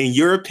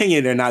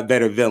opinion, they're not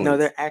better villains. No,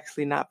 they're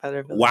actually not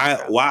better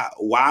villains.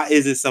 Why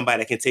isn't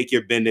somebody that can take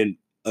your bending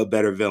a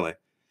better villain?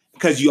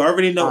 Because you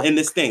already know in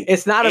this thing.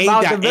 It's not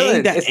about the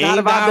villains. It's not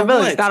about the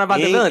villains. It's not about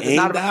the villains.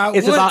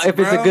 It's about if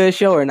it's a good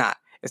show or not.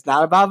 It's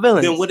not about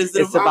villains. Then what is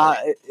it it's about?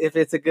 If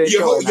it's a good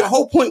show or not. Your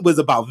whole point was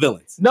about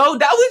villains. No,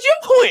 that was your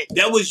point.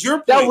 That was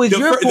your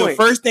point. The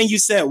first thing you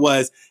said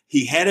was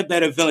he had a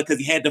better villain because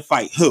he had to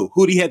fight who?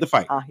 Who did he have to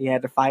fight? He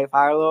had to fight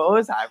Fire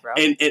Lord Ozai, bro.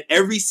 And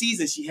every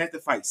season she had to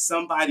fight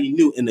somebody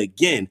new. And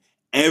again,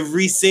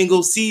 every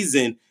single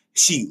season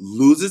she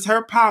loses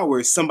her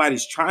powers.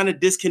 Somebody's trying to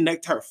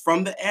disconnect her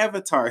from the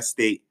Avatar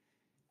state.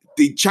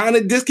 They're trying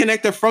to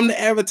disconnect her from the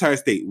Avatar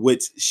state,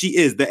 which she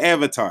is the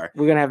Avatar.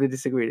 We're gonna have to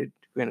disagree.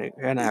 We're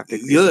gonna have to.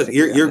 Look,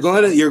 you're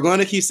going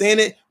to keep saying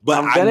it,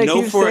 but I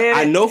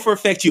know for a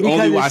fact you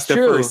only watched the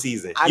first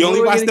season. You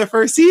only watched the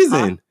first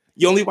season.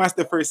 You only watched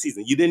the first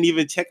season. You didn't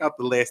even check out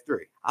the last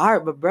three. All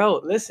right, but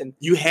bro, listen.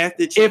 You have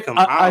to check them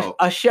out.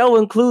 A show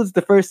includes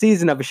the first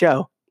season of a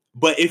show.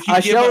 But if you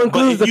a show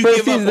includes the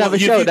first season of a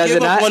show, does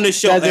it not? On the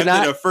show after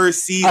the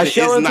first season, a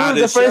show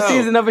includes the first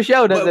season of a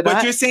show, does it not?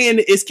 But you're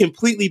saying it's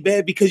completely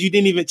bad because you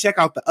didn't even check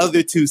out the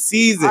other two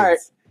seasons. All right.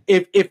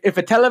 If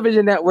a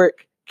television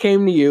network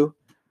came to you,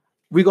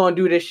 we're gonna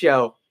do this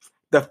show.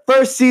 The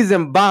first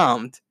season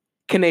bombed.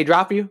 Can they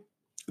drop you?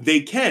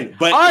 They can,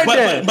 but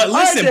listen.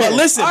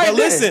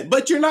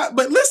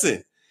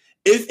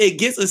 If it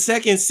gets a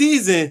second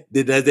season,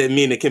 does that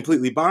mean it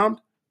completely bombed?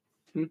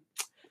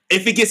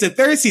 If it gets a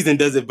third season,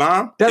 does it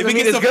bomb? Doesn't mean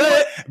it's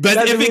good.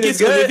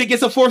 If it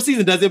gets a fourth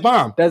season, does it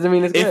bomb? Doesn't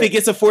mean it's good. If it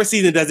gets a fourth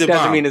season, does it bomb?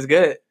 Doesn't mean it's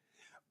good.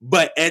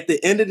 But at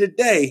the end of the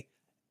day,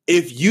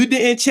 if you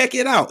didn't check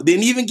it out,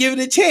 didn't even give it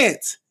a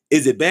chance,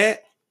 is it bad?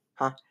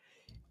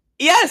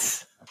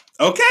 Yes.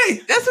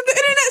 Okay. That's what the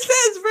internet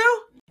says, bro.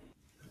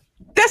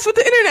 That's what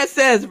the internet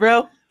says,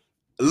 bro.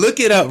 Look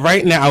it up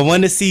right now. I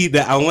want to see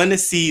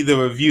the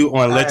review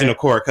on Legend of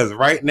Korra because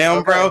right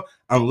now, bro,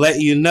 I'm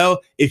letting you know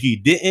if you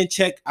didn't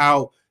check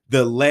out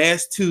the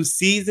last two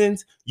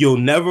seasons, you'll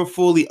never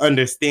fully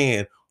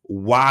understand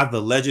why the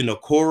Legend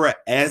of Korra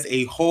as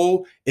a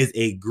whole is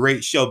a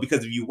great show.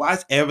 Because if you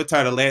watch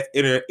Avatar: The Last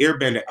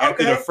Airbender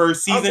after the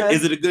first season,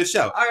 is it a good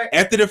show?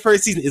 After the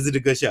first season, is it a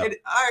good show?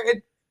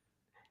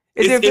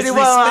 It did pretty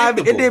well.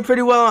 It did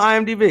pretty well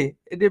on IMDb.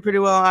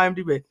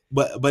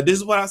 But this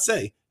is what I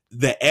say: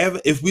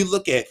 if we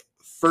look at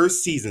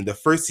first season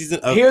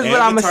of here's what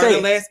I'm gonna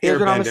say. Here's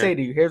what I'm gonna say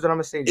to you.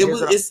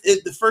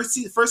 The first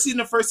season.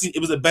 It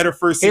was a better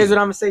first season. Here's what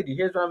I'm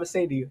gonna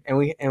say to you. And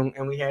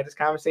we had this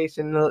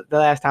conversation the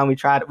last time we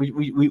tried.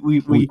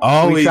 We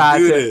always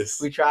do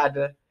this. We tried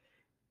to.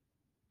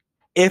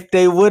 If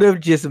they would have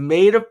just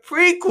made a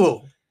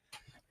prequel.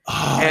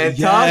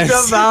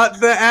 Talked about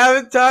the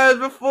avatars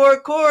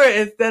before Korra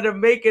instead of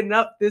making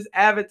up this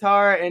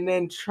avatar and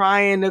then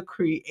trying to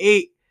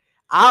create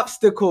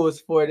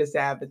obstacles for this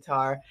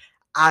avatar,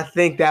 I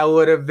think that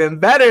would have been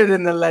better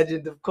than the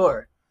Legend of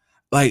Korra.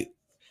 Like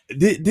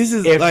this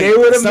is if they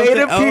would have made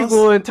a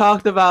prequel and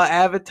talked about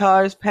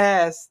Avatar's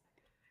past,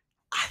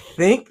 I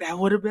think that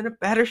would have been a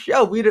better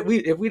show.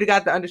 If we'd have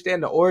got to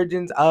understand the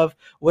origins of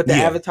what the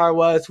Yeah. Avatar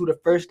was, who the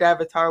first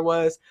Avatar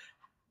was,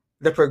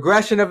 the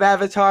progression of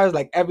avatars,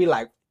 like every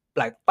like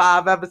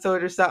 5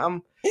 episodes or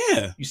something.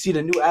 Yeah. You see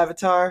the new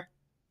Avatar.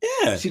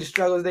 Yeah. You see the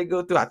struggles they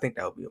go through. I think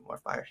that would be a more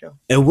fire show.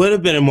 It would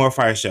have been a more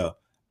fire show.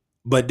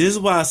 But this is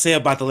what I say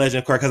about the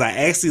Legend of Korra, because I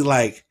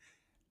actually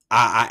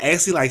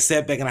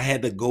sat back and I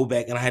had to go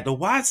back and I had to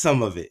watch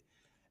some of it.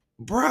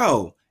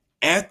 Bro,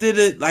 after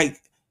the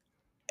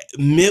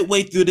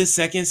midway through the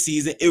second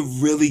season, it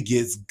really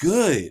gets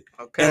good.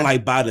 Okay. And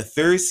like by the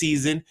third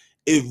season,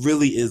 it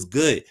really is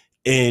good.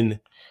 And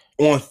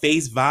on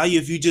face value,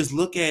 if you just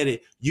look at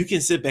it, you can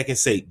sit back and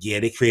say, yeah,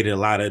 they created a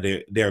lot of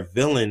their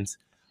villains,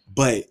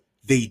 but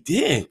they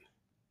didn't.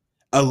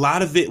 A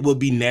lot of it will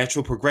be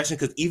natural progression,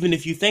 because even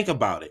if you think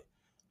about it,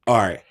 all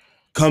right,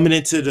 coming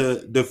into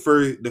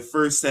the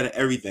first set of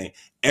everything,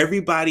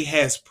 everybody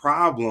has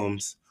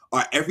problems,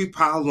 or every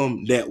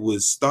problem that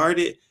was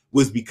started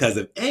was because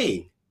of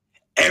Aang.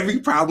 Every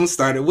problem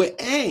started with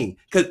Aang,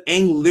 because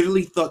Aang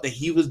literally thought that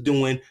he was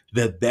doing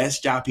the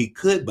best job he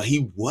could, but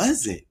he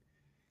wasn't.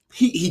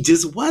 He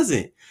just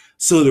wasn't.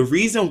 So the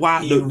reason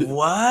why he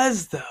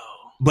was though,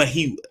 but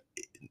he,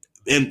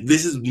 and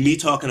this is me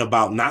talking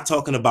about, not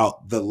talking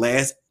about the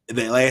last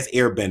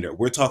Airbender.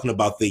 We're talking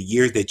about the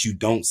years that you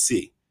don't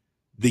see,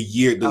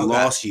 the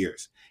lost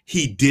years.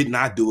 He did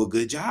not do a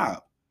good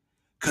job,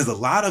 because a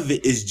lot of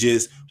it is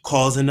just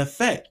cause and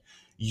effect.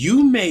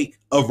 You make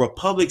a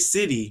Republic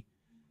City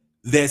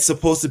that's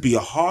supposed to be a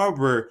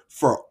harbor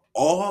for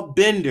all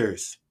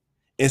benders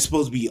and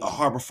supposed to be a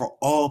harbor for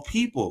all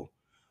people.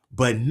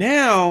 But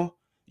now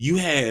you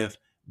have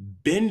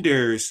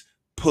benders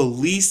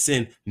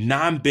policing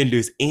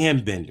non-benders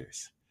and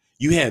benders.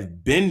 You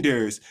have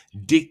benders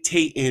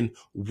dictating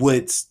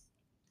what's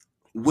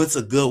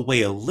a good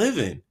way of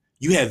living.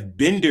 You have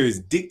benders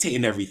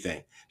dictating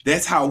everything.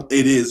 That's how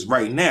it is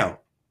right now.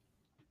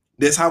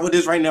 That's how it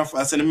is right now for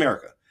us in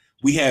America.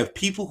 We have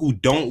people who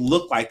don't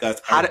look like us,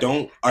 aren't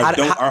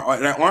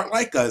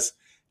like us,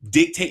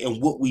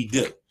 dictating what we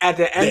do. At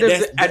the end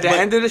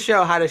of the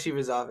show, how does she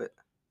resolve it?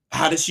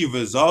 How does she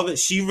resolve it?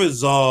 She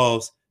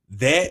resolves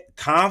that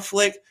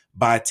conflict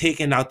by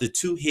taking out the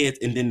two heads,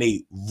 and then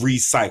they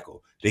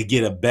recycle. They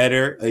get a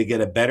better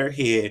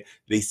head.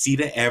 They see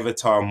the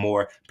Avatar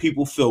more.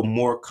 People feel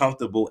more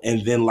comfortable,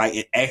 and then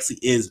it actually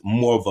is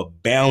more of a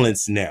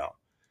balance now.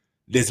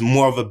 There's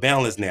more of a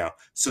balance now.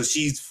 So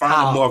she's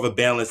finding more of a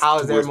balance. How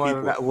is there more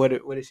of a what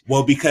is she?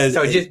 Well, because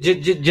so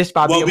just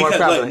by being more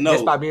prevalent.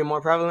 Just by being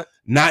more prevalent?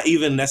 Not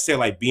even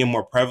necessarily being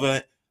more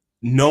prevalent,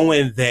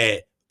 knowing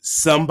that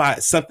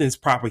something's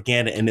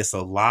propaganda and it's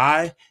a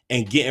lie,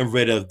 and getting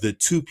rid of the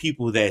two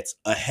people that's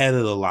ahead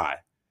of the lie.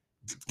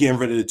 Getting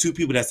rid of the two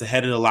people that's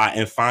ahead of the lie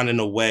and finding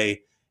a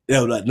way,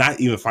 not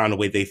even finding a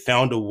way, they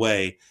found a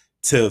way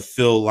to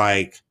feel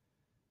like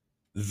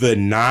the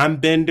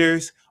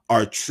non-benders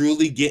are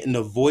truly getting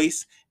a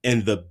voice,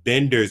 and the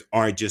benders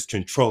aren't just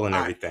controlling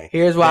everything.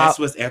 Here's why. That's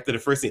what's after the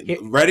first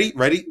season. Ready?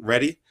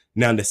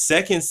 Now the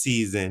second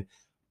season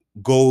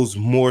goes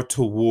more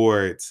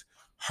towards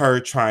her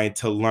trying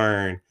to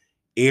learn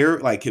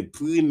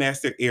completely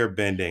master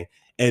airbending,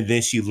 and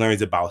then she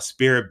learns about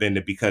spirit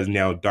bending, because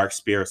now dark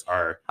spirits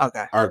are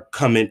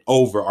coming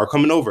over.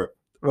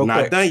 Real Not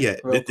quick. done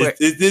yet. This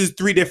is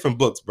 3 different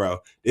books, bro.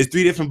 It's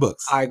 3 different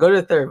books. All right, go to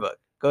the third book.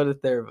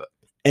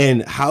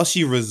 And how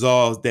she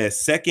resolves the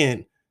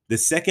second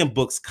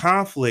book's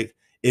conflict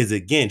is,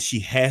 again, she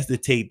has to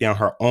take down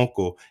her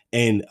uncle,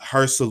 and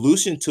her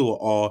solution to it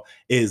all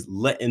is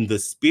letting the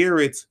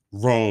spirits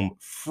roam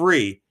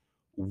free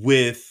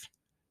with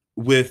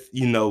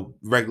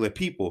regular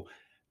people.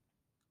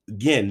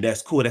 Again,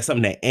 that's cool. That's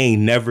something that Aang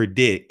never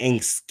did.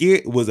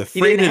 Aang was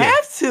afraid. He didn't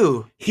have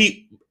to.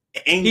 He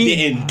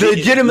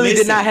legitimately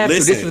did not have to.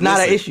 This was not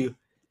an issue.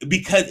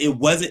 Because it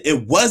was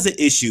an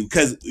issue.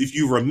 Because if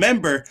you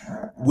remember,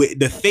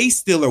 the Face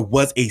Stealer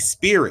was a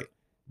spirit.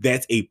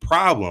 That's a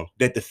problem.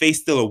 That the Face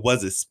Stealer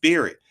was a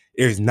spirit.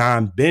 There's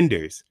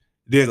non-benders.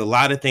 There's a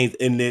lot of things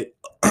in it.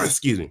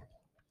 Excuse me.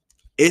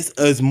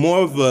 It's more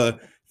of a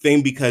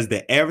thing, because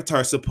the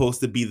Avatar is supposed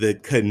to be the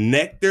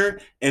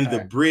connector and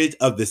the bridge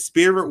of the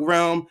spirit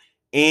realm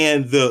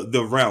and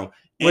the realm.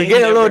 We're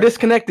getting a little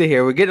disconnected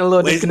here.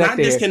 It's not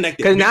disconnected.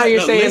 Because now you're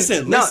saying...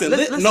 Listen.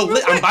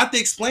 I'm about to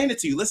explain it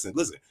to you. Listen.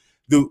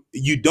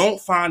 You don't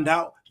find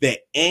out that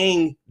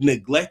Aang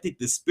neglected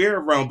the spirit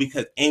realm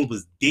because Aang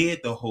was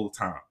dead the whole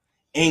time.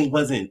 Aang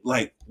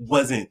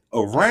wasn't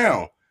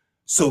around.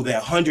 So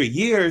that 100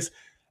 years,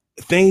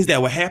 things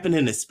that were happening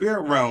in the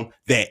spirit realm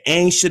that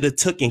Aang should have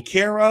taken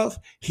care of,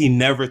 he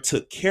never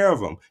took care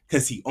of them,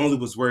 because he only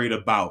was worried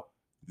about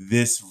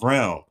this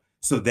realm.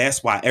 So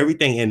that's why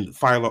everything in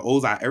Fire Lord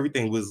Ozai,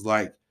 everything was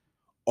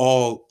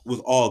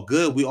all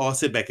good. We all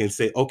sit back and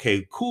say,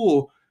 okay,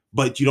 cool,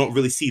 but you don't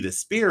really see the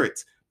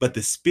spirits. But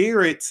the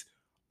spirits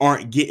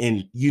aren't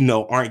getting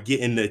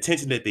the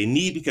attention that they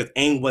need, because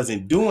Aang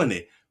wasn't doing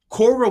it.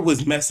 Korra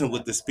was messing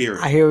with the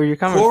spirits. I hear where you're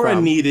coming from.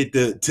 Korra needed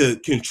to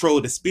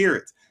control the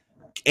spirits.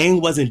 Aang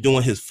wasn't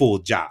doing his full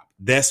job.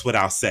 That's what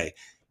I'll say.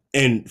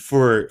 And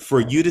for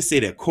you to say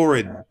that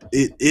Korra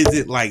it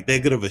isn't like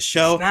that good of a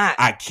show,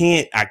 I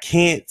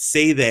can't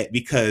say that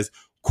because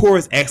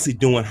Korra's actually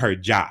doing her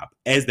job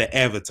as the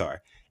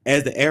Avatar.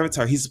 As the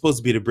Avatar, he's supposed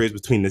to be the bridge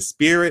between the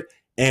spirit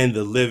and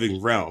the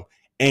living realm.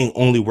 Ain't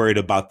only worried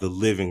about the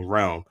living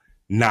realm,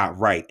 not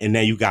right. And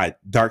then you got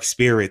dark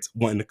spirits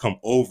wanting to come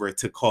over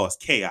to cause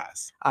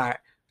chaos. All right.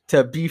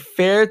 To be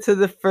fair to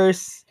the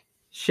first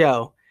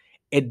show,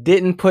 it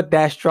didn't put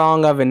that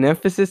strong of an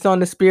emphasis on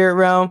the spirit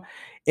realm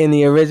in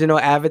the original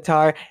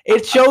Avatar.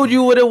 It showed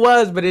you what it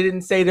was, but it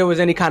didn't say there was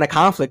any kind of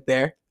conflict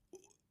there.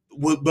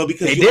 Well, but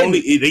because they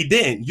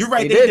didn't. You're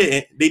right.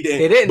 They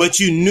didn't. But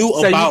you knew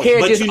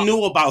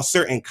about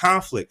certain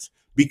conflicts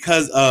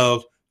because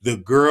of the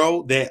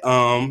girl that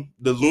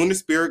the lunar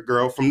spirit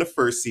girl from the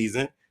first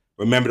season.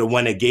 Remember the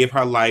one that gave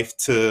her life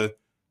to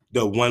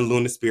the one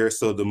lunar spirit.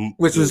 So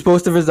which was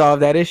supposed to resolve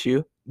that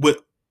issue. With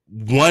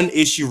one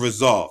issue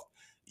resolved,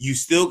 you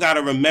still got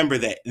to remember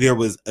that there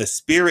was a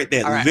spirit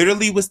that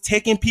literally was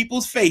taking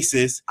people's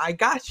faces. I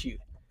got you.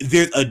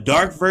 There's a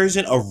dark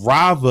version of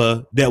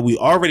Rava that we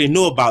already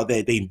knew about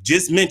that they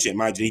just mentioned,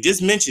 mind you. They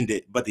just mentioned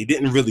it, but they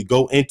didn't really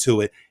go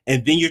into it.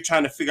 And then you're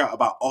trying to figure out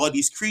about all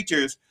these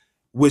creatures,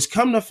 which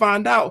come to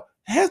find out,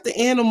 half the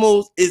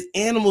animals is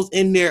animals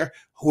in there,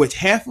 which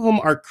half of them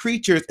are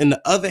creatures and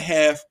the other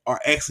half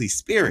are actually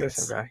spirits.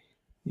 Listen, bro,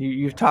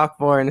 you've talked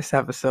more in this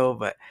episode,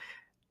 but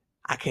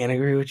I can't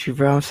agree with you,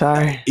 bro. I'm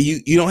sorry.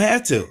 You don't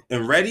have to.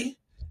 And ready?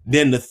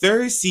 Then the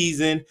third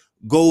season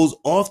goes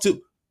off to,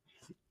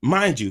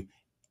 mind you,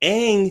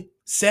 Aang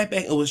sat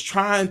back and was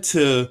trying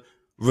to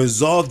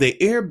resolve the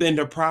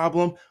airbender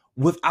problem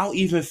without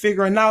even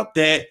figuring out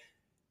that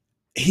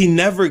he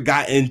never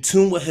got in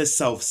tune with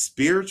himself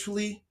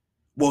spiritually.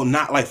 Well,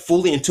 not like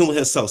fully in tune with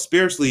himself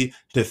spiritually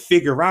to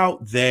figure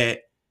out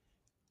that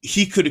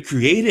he could have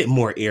created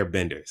more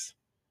airbenders.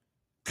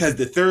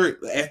 Because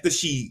after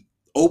she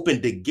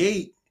opened the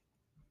gate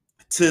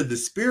to the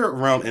spirit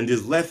realm and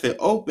just left it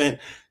open,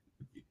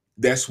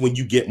 that's when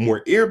you get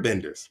more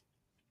airbenders.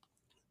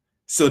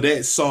 So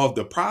that solved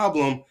the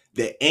problem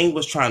that Aang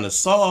was trying to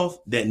solve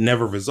that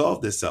never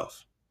resolved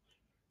itself.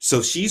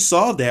 So she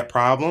solved that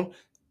problem.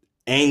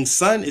 Aang's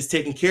son is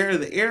taking care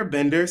of the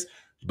airbenders,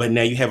 but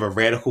now you have a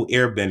radical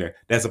airbender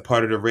that's a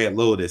part of the Red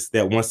Lotus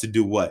that wants to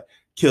do what?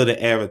 Kill the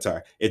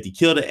Avatar. If you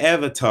kill the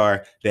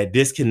Avatar, that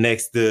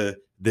disconnects the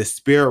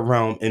spirit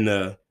realm and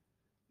the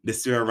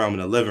spirit realm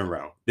and the living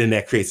realm, then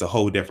that creates a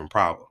whole different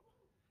problem.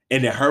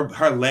 And then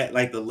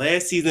the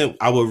last season,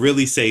 I would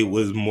really say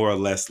was more or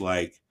less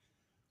like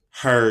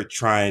her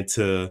trying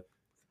to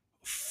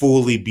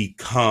fully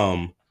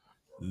become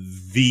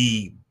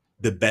the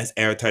best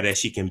Avatar that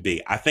she can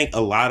be. I think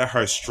a lot of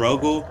her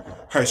struggle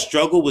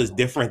was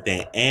different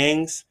than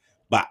Aang's,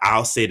 but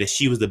I'll say that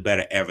she was a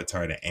better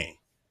Avatar than Aang.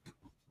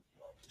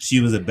 She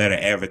was a better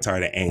Avatar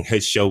than Aang.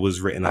 Her show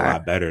was written a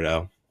lot better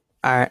though.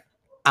 All right.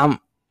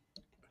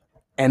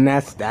 And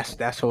that's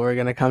what we're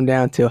gonna come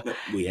down to.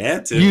 We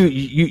had to.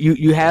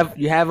 You have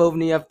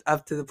opened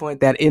up to the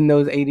point that in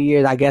those 80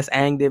 years, I guess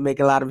Aang did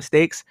make a lot of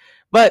mistakes.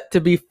 But to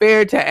be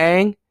fair to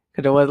Aang,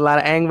 because there was a lot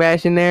of Aang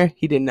bashing there,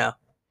 he didn't know.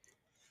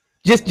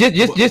 Just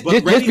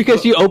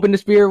because you opened the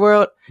spirit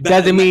world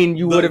doesn't mean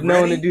you would have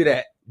known to do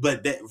that.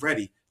 But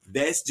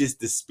that's just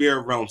the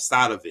spirit realm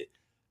side of it.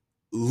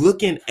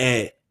 Looking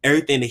at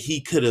everything that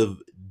he could have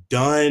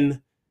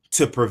done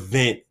to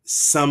prevent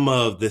some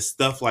of the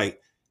stuff like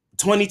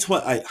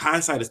 2020, like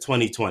hindsight is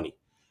 2020,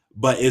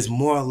 but it's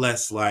more or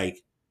less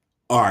like,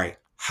 all right,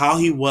 how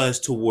he was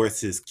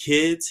towards his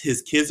kids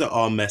are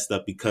all messed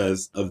up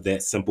because of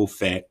that simple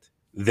fact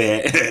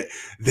that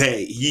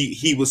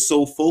he was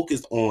so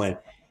focused on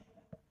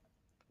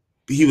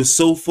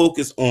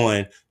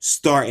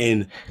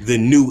starting the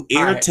new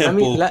air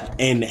temple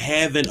and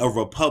having a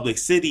Republic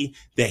City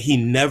that he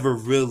never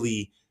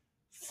really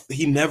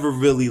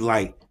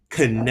like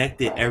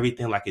connected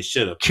everything like it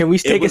should have. Can we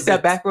take a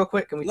step back real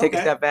quick? Can we take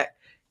a step back?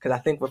 Because I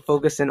think we're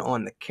focusing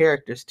on the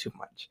characters too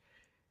much.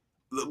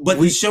 But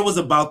the show was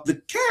about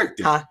the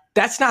character.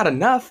 That's not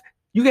enough.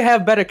 You can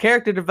have better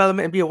character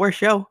development and be a worse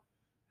show.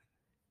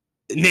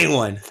 Name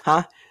one.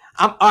 I'm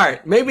all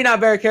right. Maybe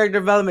not better character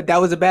development. That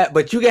was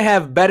but you can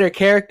have better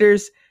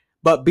characters,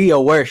 but be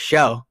a worse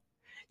show.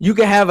 You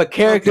can have a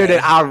character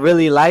that I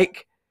really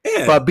like,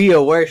 but be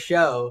a worse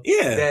show.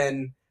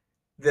 Than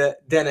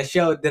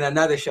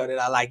another show that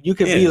I like. You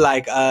could be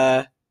like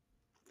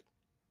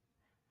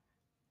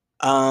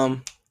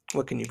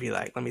what can you be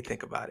like? Let me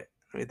think about it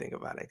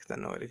because I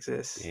know it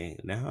exists. Yeah,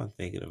 now I'm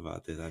thinking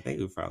about this. I think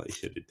we probably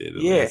should have did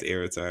the last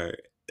Avatar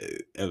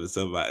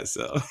episode by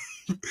itself.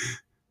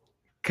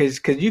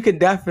 Cause you could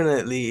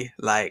definitely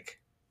like.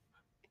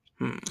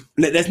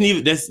 That's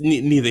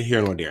neither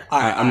here nor there.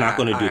 I'm not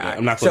going to do that.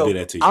 I'm not going to do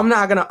that to you. I'm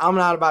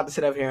not about to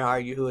sit up here and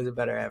argue who is a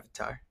better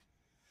Avatar,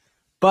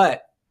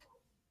 but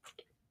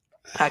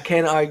I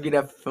can argue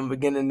that from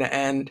beginning to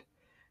end,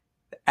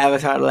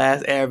 Avatar: The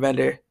Last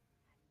Airbender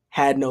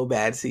had no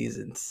bad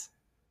seasons.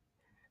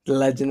 The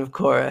Legend of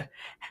Korra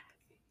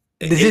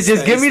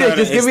Just give me this.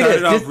 Just give me this.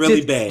 It started off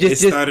really bad. It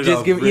started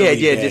off really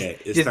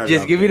bad.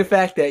 Just give me the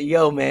fact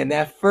that man,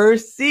 that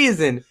first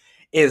season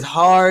is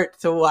hard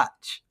to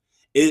watch.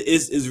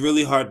 It's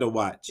really hard to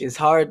watch. It's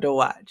hard to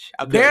watch.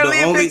 Apparently,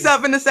 it picks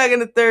up in the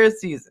second and third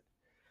season.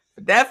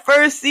 But that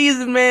first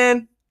season,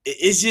 man,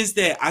 it's just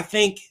that I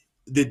think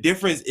the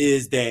difference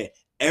is that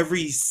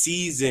every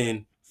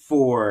season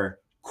for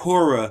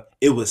Korra,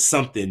 it was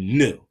something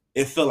new.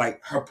 It felt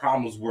like her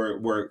problems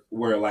were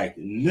like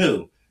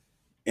new.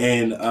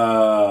 And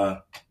okay,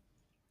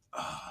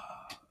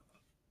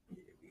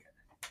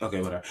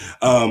 whatever.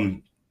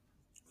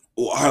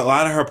 A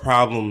lot of her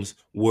problems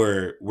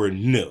were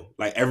new.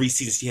 Like every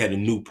season, she had a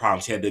new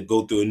problem. She had to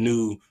go through a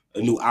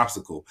new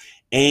obstacle.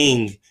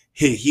 Aang,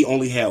 he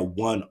only had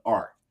one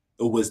arc.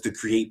 It was to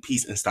create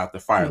peace and stop the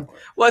Fire Lord.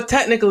 Well,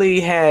 technically,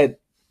 he had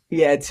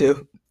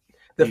to.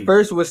 The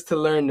first was to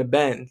learn to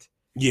bend.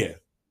 Yeah,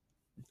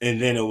 and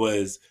then it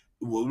was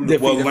learn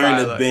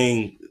to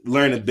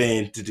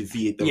bend to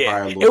defeat the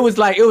Fire Lord. It was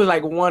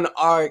like one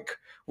arc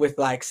with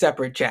like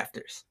separate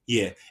chapters.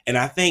 Yeah, and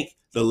I think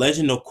the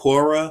Legend of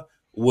Korra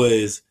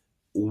was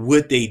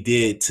what they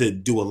did to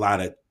do a lot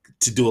of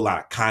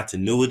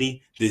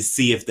continuity to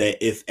see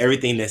if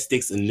everything that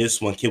sticks in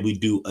this one, can we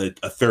do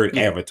a third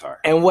Avatar?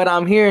 And what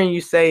I'm hearing you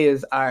say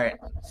is, all right,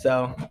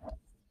 so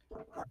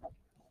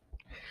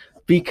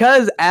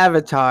because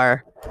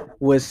Avatar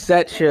was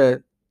such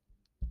a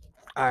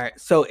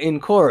so in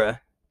Korra,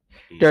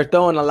 they're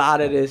throwing a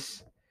lot of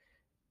this.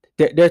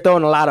 They're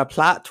throwing a lot of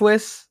plot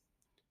twists.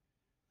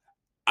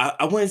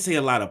 I wouldn't say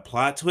a lot of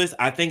plot twists.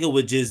 I think it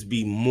would just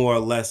be more or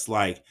less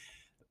like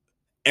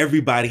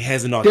everybody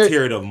has an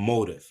alternative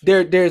motive.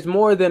 There's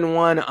more than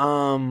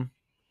one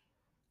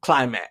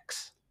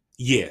climax.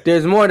 Yeah.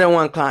 There's more than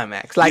one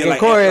climax. Like in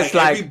Korra, it's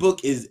like every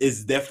book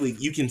is definitely,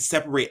 you can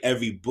separate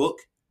every book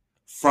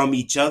from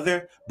each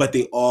other, but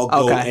they all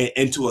go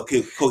into a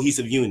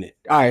cohesive unit.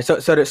 All right, so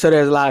there's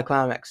a lot of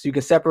climax. You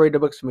can separate the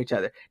books from each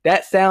other.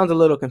 That sounds a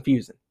little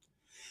confusing.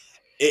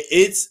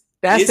 It's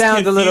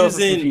sounds a little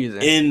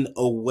confusing in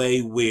a way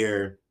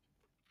where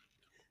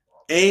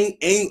Aang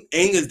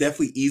is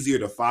definitely easier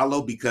to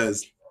follow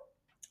because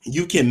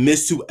you can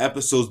miss 2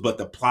 episodes, but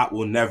the plot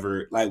will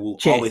never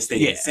always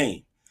stay the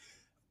same.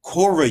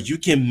 Korra, you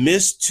can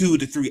miss 2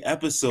 to 3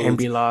 episodes and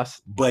be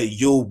lost, but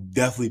you'll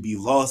definitely be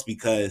lost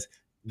because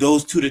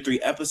those 2 to 3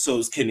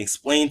 episodes can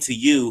explain to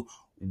you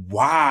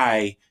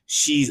why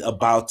she's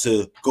about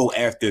to go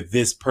after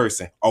this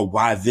person, or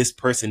why this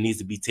person needs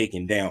to be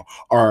taken down,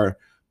 or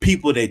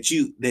people that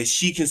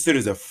she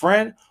considers a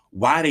friend,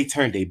 why they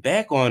turned their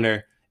back on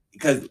her.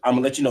 Because I'm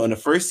gonna let you know, in the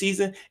first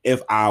season,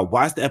 if I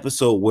watched the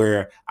episode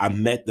where I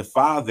met the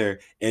father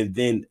and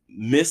then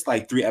missed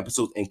like 3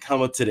 episodes and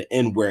come up to the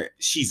end where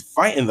she's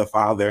fighting the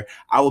father,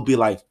 I would be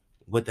like,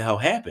 what the hell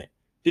happened?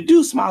 The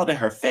dude smiled at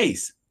her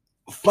face,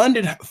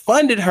 funded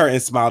her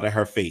and smiled at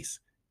her face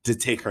to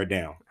take her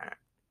down.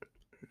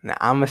 Now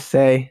I'm gonna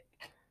say,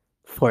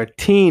 for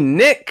Teen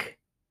Nick,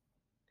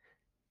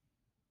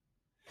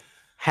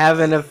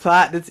 having a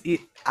plot that's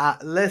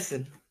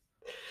listen.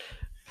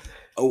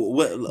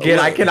 Can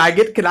I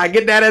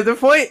get that as a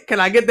point? Can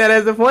I get that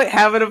as a point?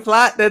 Having a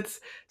plot that's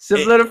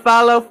simpler to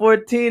follow for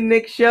a Teen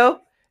Nick show?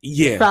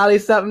 Yeah, it's probably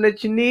something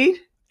that you need.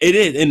 It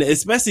is, and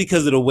especially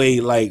because of the way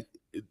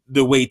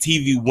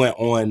TV went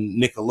on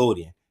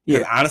Nickelodeon.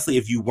 Yeah, honestly,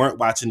 if you weren't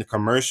watching the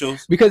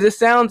commercials, because it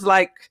sounds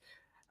like,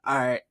 all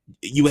right,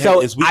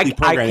 it's weekly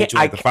programming that you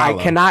have to follow.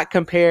 I cannot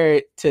compare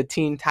it to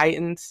Teen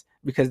Titans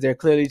because they're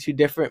clearly too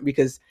different.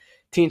 Because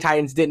Teen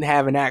Titans didn't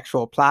have an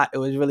actual plot; it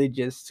was really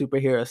just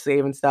superheroes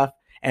saving stuff,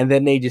 and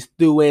then they just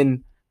threw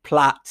in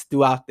plots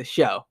throughout the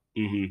show.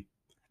 Mm-hmm.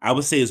 I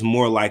would say it's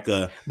more like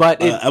I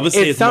would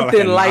say it's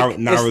something like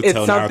Naruto.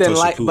 It's something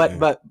like,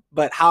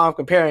 but how I'm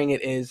comparing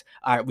it is,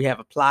 all right, we have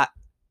a plot.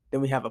 Then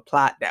we have a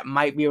plot that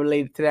might be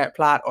related to that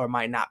plot or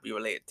might not be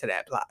related to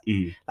that plot.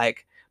 Mm.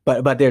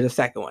 But there's a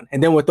second one.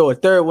 And then we'll throw a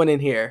third one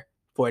in here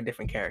for a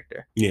different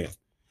character. Yeah.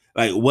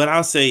 Like what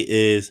I'll say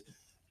is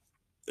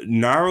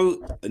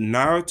Naruto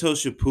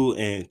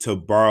Shippuden to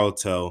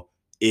Boruto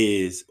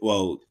is,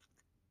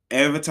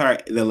 Avatar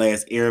The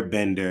Last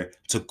Airbender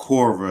to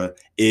Korra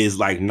is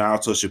like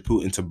Naruto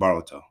Shippuden to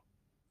Boruto.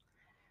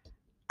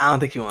 I don't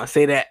think you want to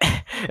say that.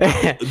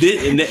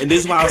 and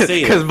this is why I'm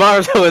saying, because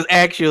Boruto is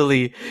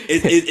actually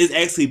it's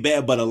actually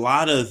bad, but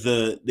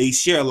they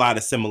share a lot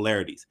of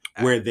similarities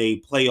where they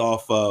play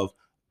off of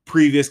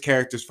previous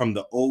characters from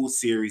the old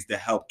series to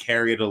help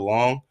carry it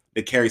along,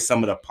 to carry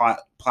some of the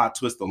plot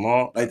twist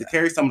along. Like to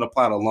carry some of the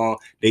plot along,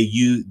 they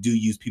do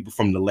use people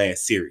from the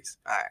last series.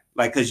 All right.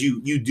 Like because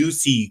you do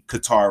see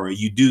Katara,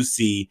 you do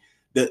see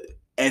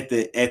at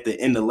the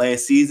end of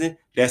last season.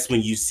 That's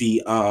when you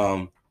see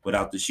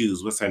without the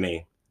shoes. What's her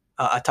name?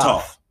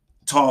 Toph.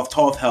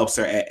 Toph helps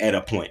her at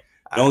a point.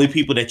 The only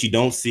people that you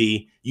don't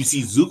see, you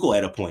see Zuko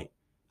at a point.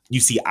 You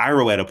see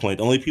Iroh at a point.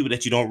 The only people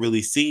that you don't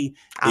really see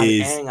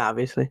is Aang,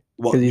 obviously.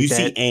 Well, you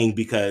see Aang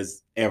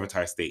because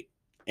Avatar State.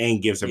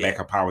 Aang gives her back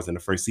her powers in the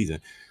first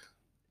season.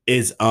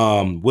 Is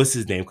what's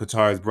his name?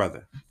 Katara's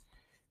brother.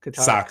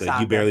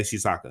 Sokka. You barely see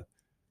Sokka.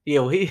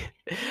 Yeah,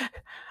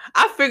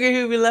 I figured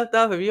he'd be left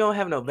off if you don't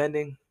have no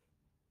bending.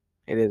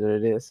 It is what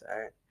it is. All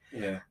right.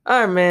 Yeah.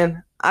 All right,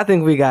 man. I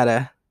think we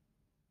gotta.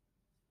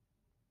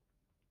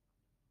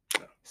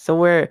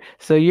 So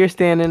you're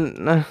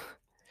standing.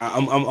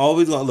 I'm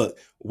always gonna look.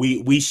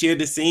 We share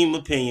the same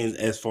opinions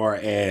as far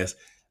as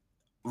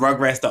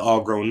Rugrats that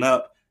all grown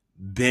up.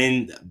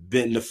 Ben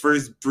the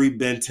first 3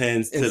 Ben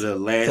 10s to the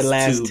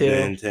last 2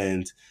 Ben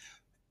 10s.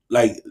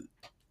 Like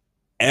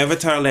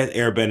Avatar: Last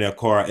Airbender and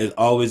Korra is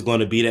always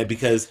going to be that,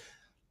 because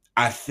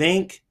I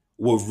think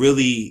what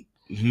really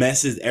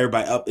messes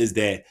everybody up is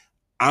that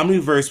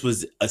Omniverse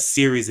was a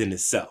series in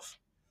itself.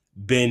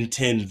 Ben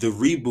 10, the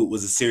reboot,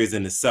 was a series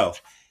in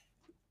itself.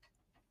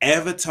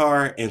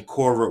 Avatar and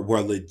Korra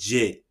were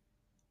legit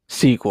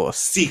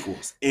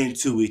sequels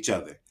into each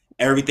other.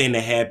 Everything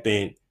that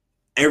happened,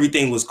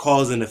 everything was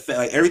cause and effect.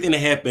 Like everything that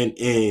happened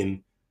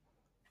in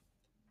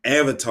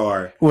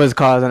Avatar was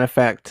cause and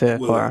effect to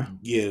Korra.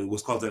 Yeah, it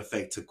was cause and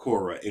effect to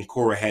Korra, and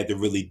Korra had to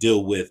really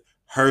deal with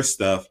her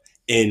stuff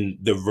and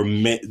the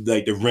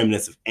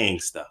remnants of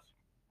Aang stuff.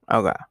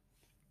 Okay,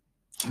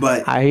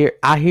 but I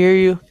hear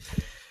you.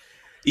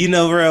 You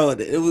know, bro,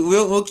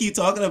 we'll keep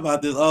talking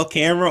about this on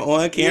camera.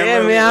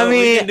 Yeah, man. I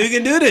mean, we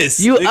can do this.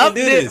 You upped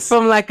it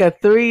from like a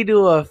 3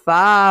 to a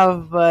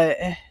 5, but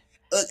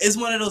it's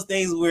one of those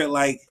things where,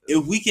 like,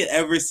 if we could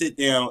ever sit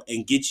down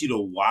and get you to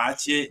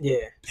watch it,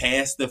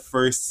 past the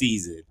first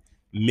season,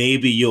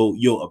 maybe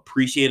you'll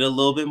appreciate it a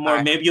little bit more.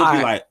 Right. Maybe you'll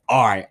be like,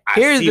 all right, I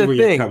see where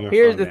you're coming from.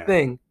 Here's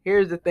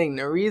the thing.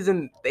 The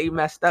reason they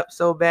messed up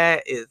so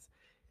bad is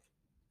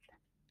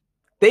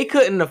they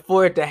couldn't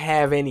afford to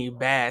have any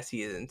bad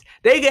seasons.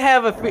 They could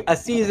have a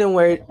season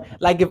where,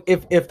 like,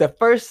 if the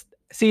first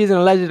season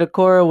of Legend of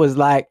Korra was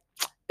like,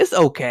 it's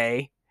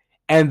okay,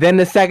 and then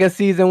the second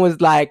season was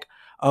like,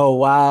 oh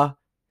wow,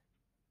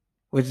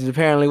 which is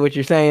apparently what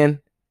you're saying.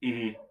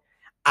 Mm-hmm.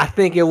 I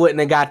think it wouldn't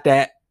have got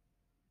that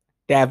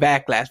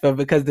backlash, but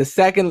because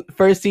the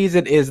first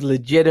season is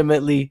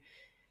legitimately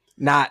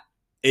not.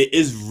 It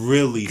is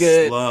really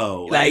good.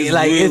 Slow. It's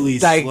really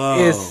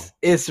slow.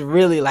 It's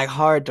really like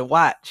hard to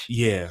watch.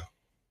 Yeah,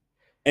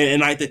 and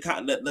like the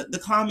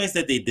comments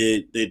that they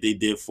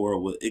did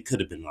for it could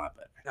have been a lot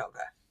better.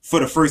 Okay.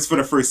 For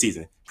the first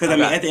season, because I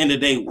mean, at the end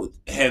of the day,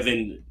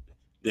 having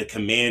the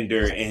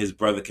commander and his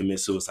brother commit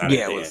suicide.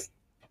 Yeah,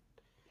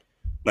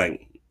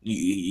 like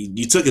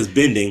you took his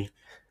bending.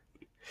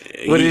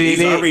 What did he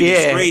do? Already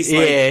disgraced.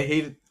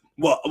 Yeah.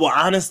 Well,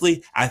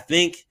 honestly, I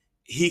think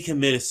he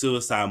committed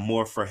suicide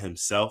more for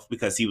himself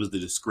because he was the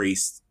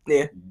disgraced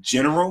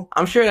general.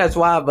 I'm sure that's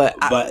why, but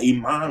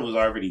Iman was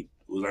already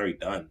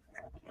done.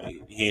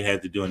 He ain't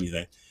had to do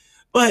anything.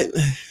 But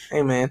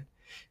hey, man,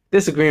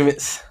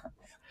 disagreements.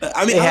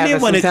 I mean, I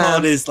didn't want to call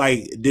this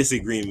like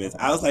disagreements.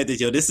 I was like,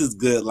 this is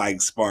good,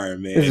 like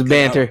sparring, man. This is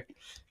banter.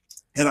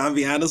 And I'll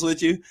be honest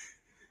with you,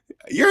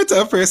 you're a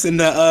tough person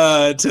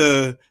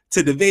to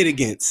debate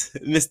against,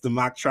 Mr.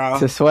 Mock Trial.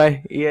 To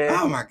sway, yeah.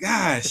 Oh my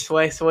gosh,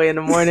 sway in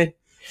the morning.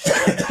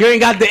 You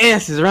ain't got the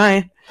answers,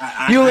 Ryan.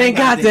 You ain't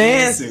got the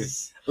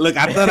answers. Look,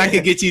 I thought I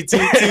could get you two.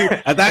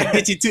 I thought I could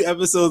get you 2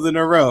 episodes in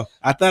a row.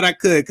 I thought I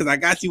could because I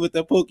got you with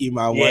the Pokemon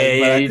one,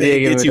 but I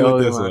couldn't get you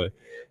with this one.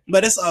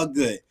 But it's all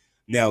good.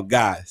 Now,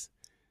 guys,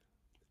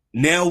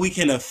 now we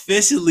can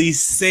officially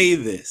say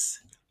this.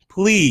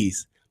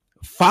 Please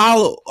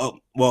follow.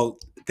 Well,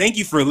 thank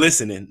you for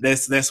listening.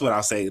 That's what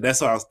I'll say.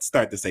 That's what I'll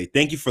start to say.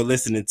 Thank you for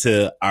listening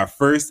to our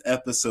first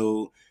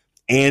episode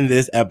and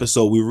this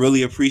episode. We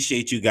really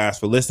appreciate you guys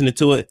for listening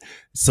to it.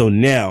 So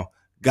now,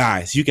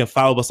 guys, you can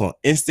follow us on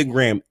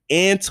Instagram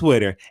and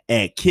Twitter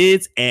at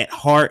Kids at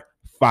Heart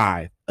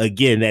 5.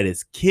 Again, that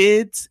is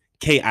Kids,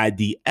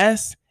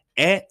 KIDS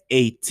at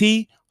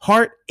AT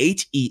Heart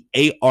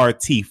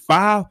HEART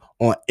 5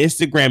 on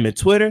Instagram and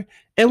Twitter.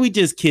 And we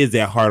just Kids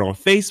at Heart on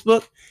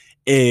Facebook.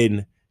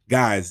 And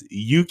guys,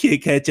 you can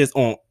catch us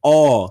on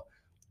all,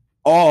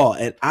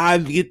 and I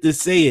get to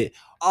say it,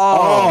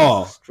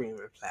 all streaming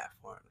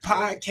platforms,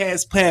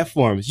 podcast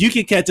platforms. You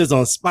can catch us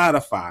on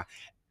Spotify,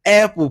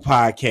 Apple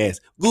Podcasts,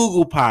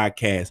 Google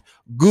Podcasts,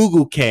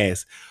 Google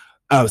Cast.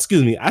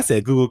 Excuse me, I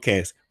said Google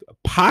Cast,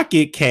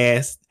 Pocket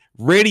Cast,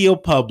 Radio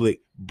Public,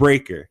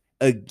 Breaker.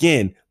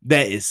 Again,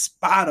 that is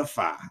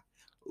Spotify,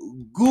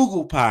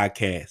 Google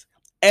Podcasts,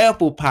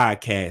 Apple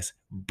Podcasts,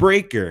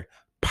 Breaker,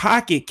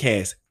 Pocket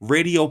Cast,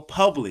 Radio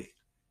Public.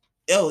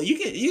 Yo, you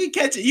can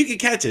catch it. You can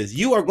catch us.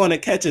 You are going to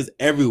catch us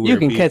everywhere. You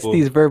can catch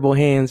these verbal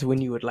hands when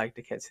you would like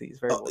to catch these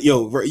verbal.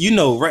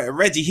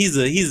 Reggie.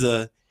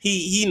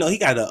 He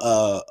got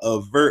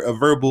a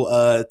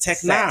verbal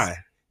Tech 9.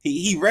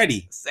 He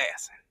ready.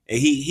 Assassin. And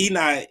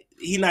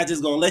he not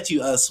just gonna let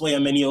you sway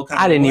him any old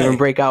kind. I didn't even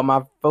break out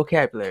my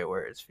vocabulary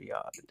words for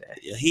y'all today.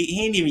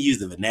 He ain't even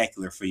used the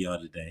vernacular for y'all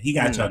today. He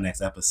got y'all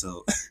next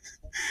episode.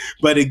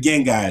 But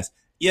again, guys,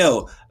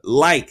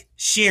 like,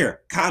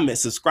 share, comment,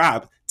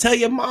 subscribe. Tell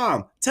your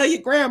mom, tell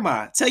your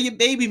grandma, tell your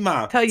baby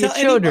mom, tell your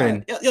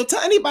children.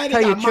 Tell anybody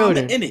that got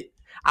mama in it.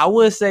 I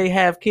would say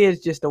have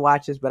kids just to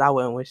watch us, but I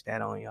wouldn't wish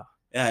that on y'all.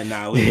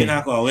 We're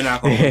not gonna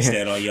wish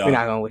that on y'all. We're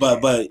not gonna wish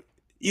that. But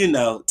you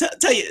know,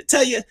 tell your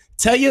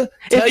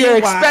If you're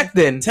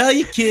expecting, tell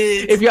your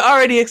kids. If you're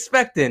already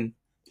expecting,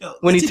 yo,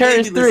 when he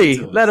turns 3,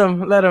 let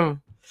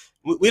him.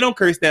 We don't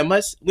curse that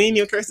much. We ain't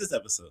even curse this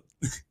episode.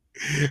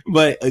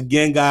 But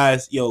again,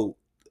 guys, yo,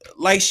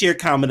 like, share,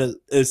 comment,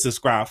 and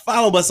subscribe.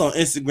 Follow us on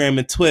Instagram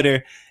and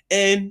Twitter,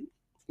 and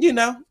you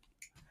know,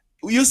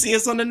 you'll see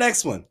us on the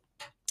next one.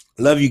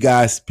 Love you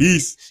guys.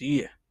 Peace.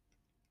 See ya.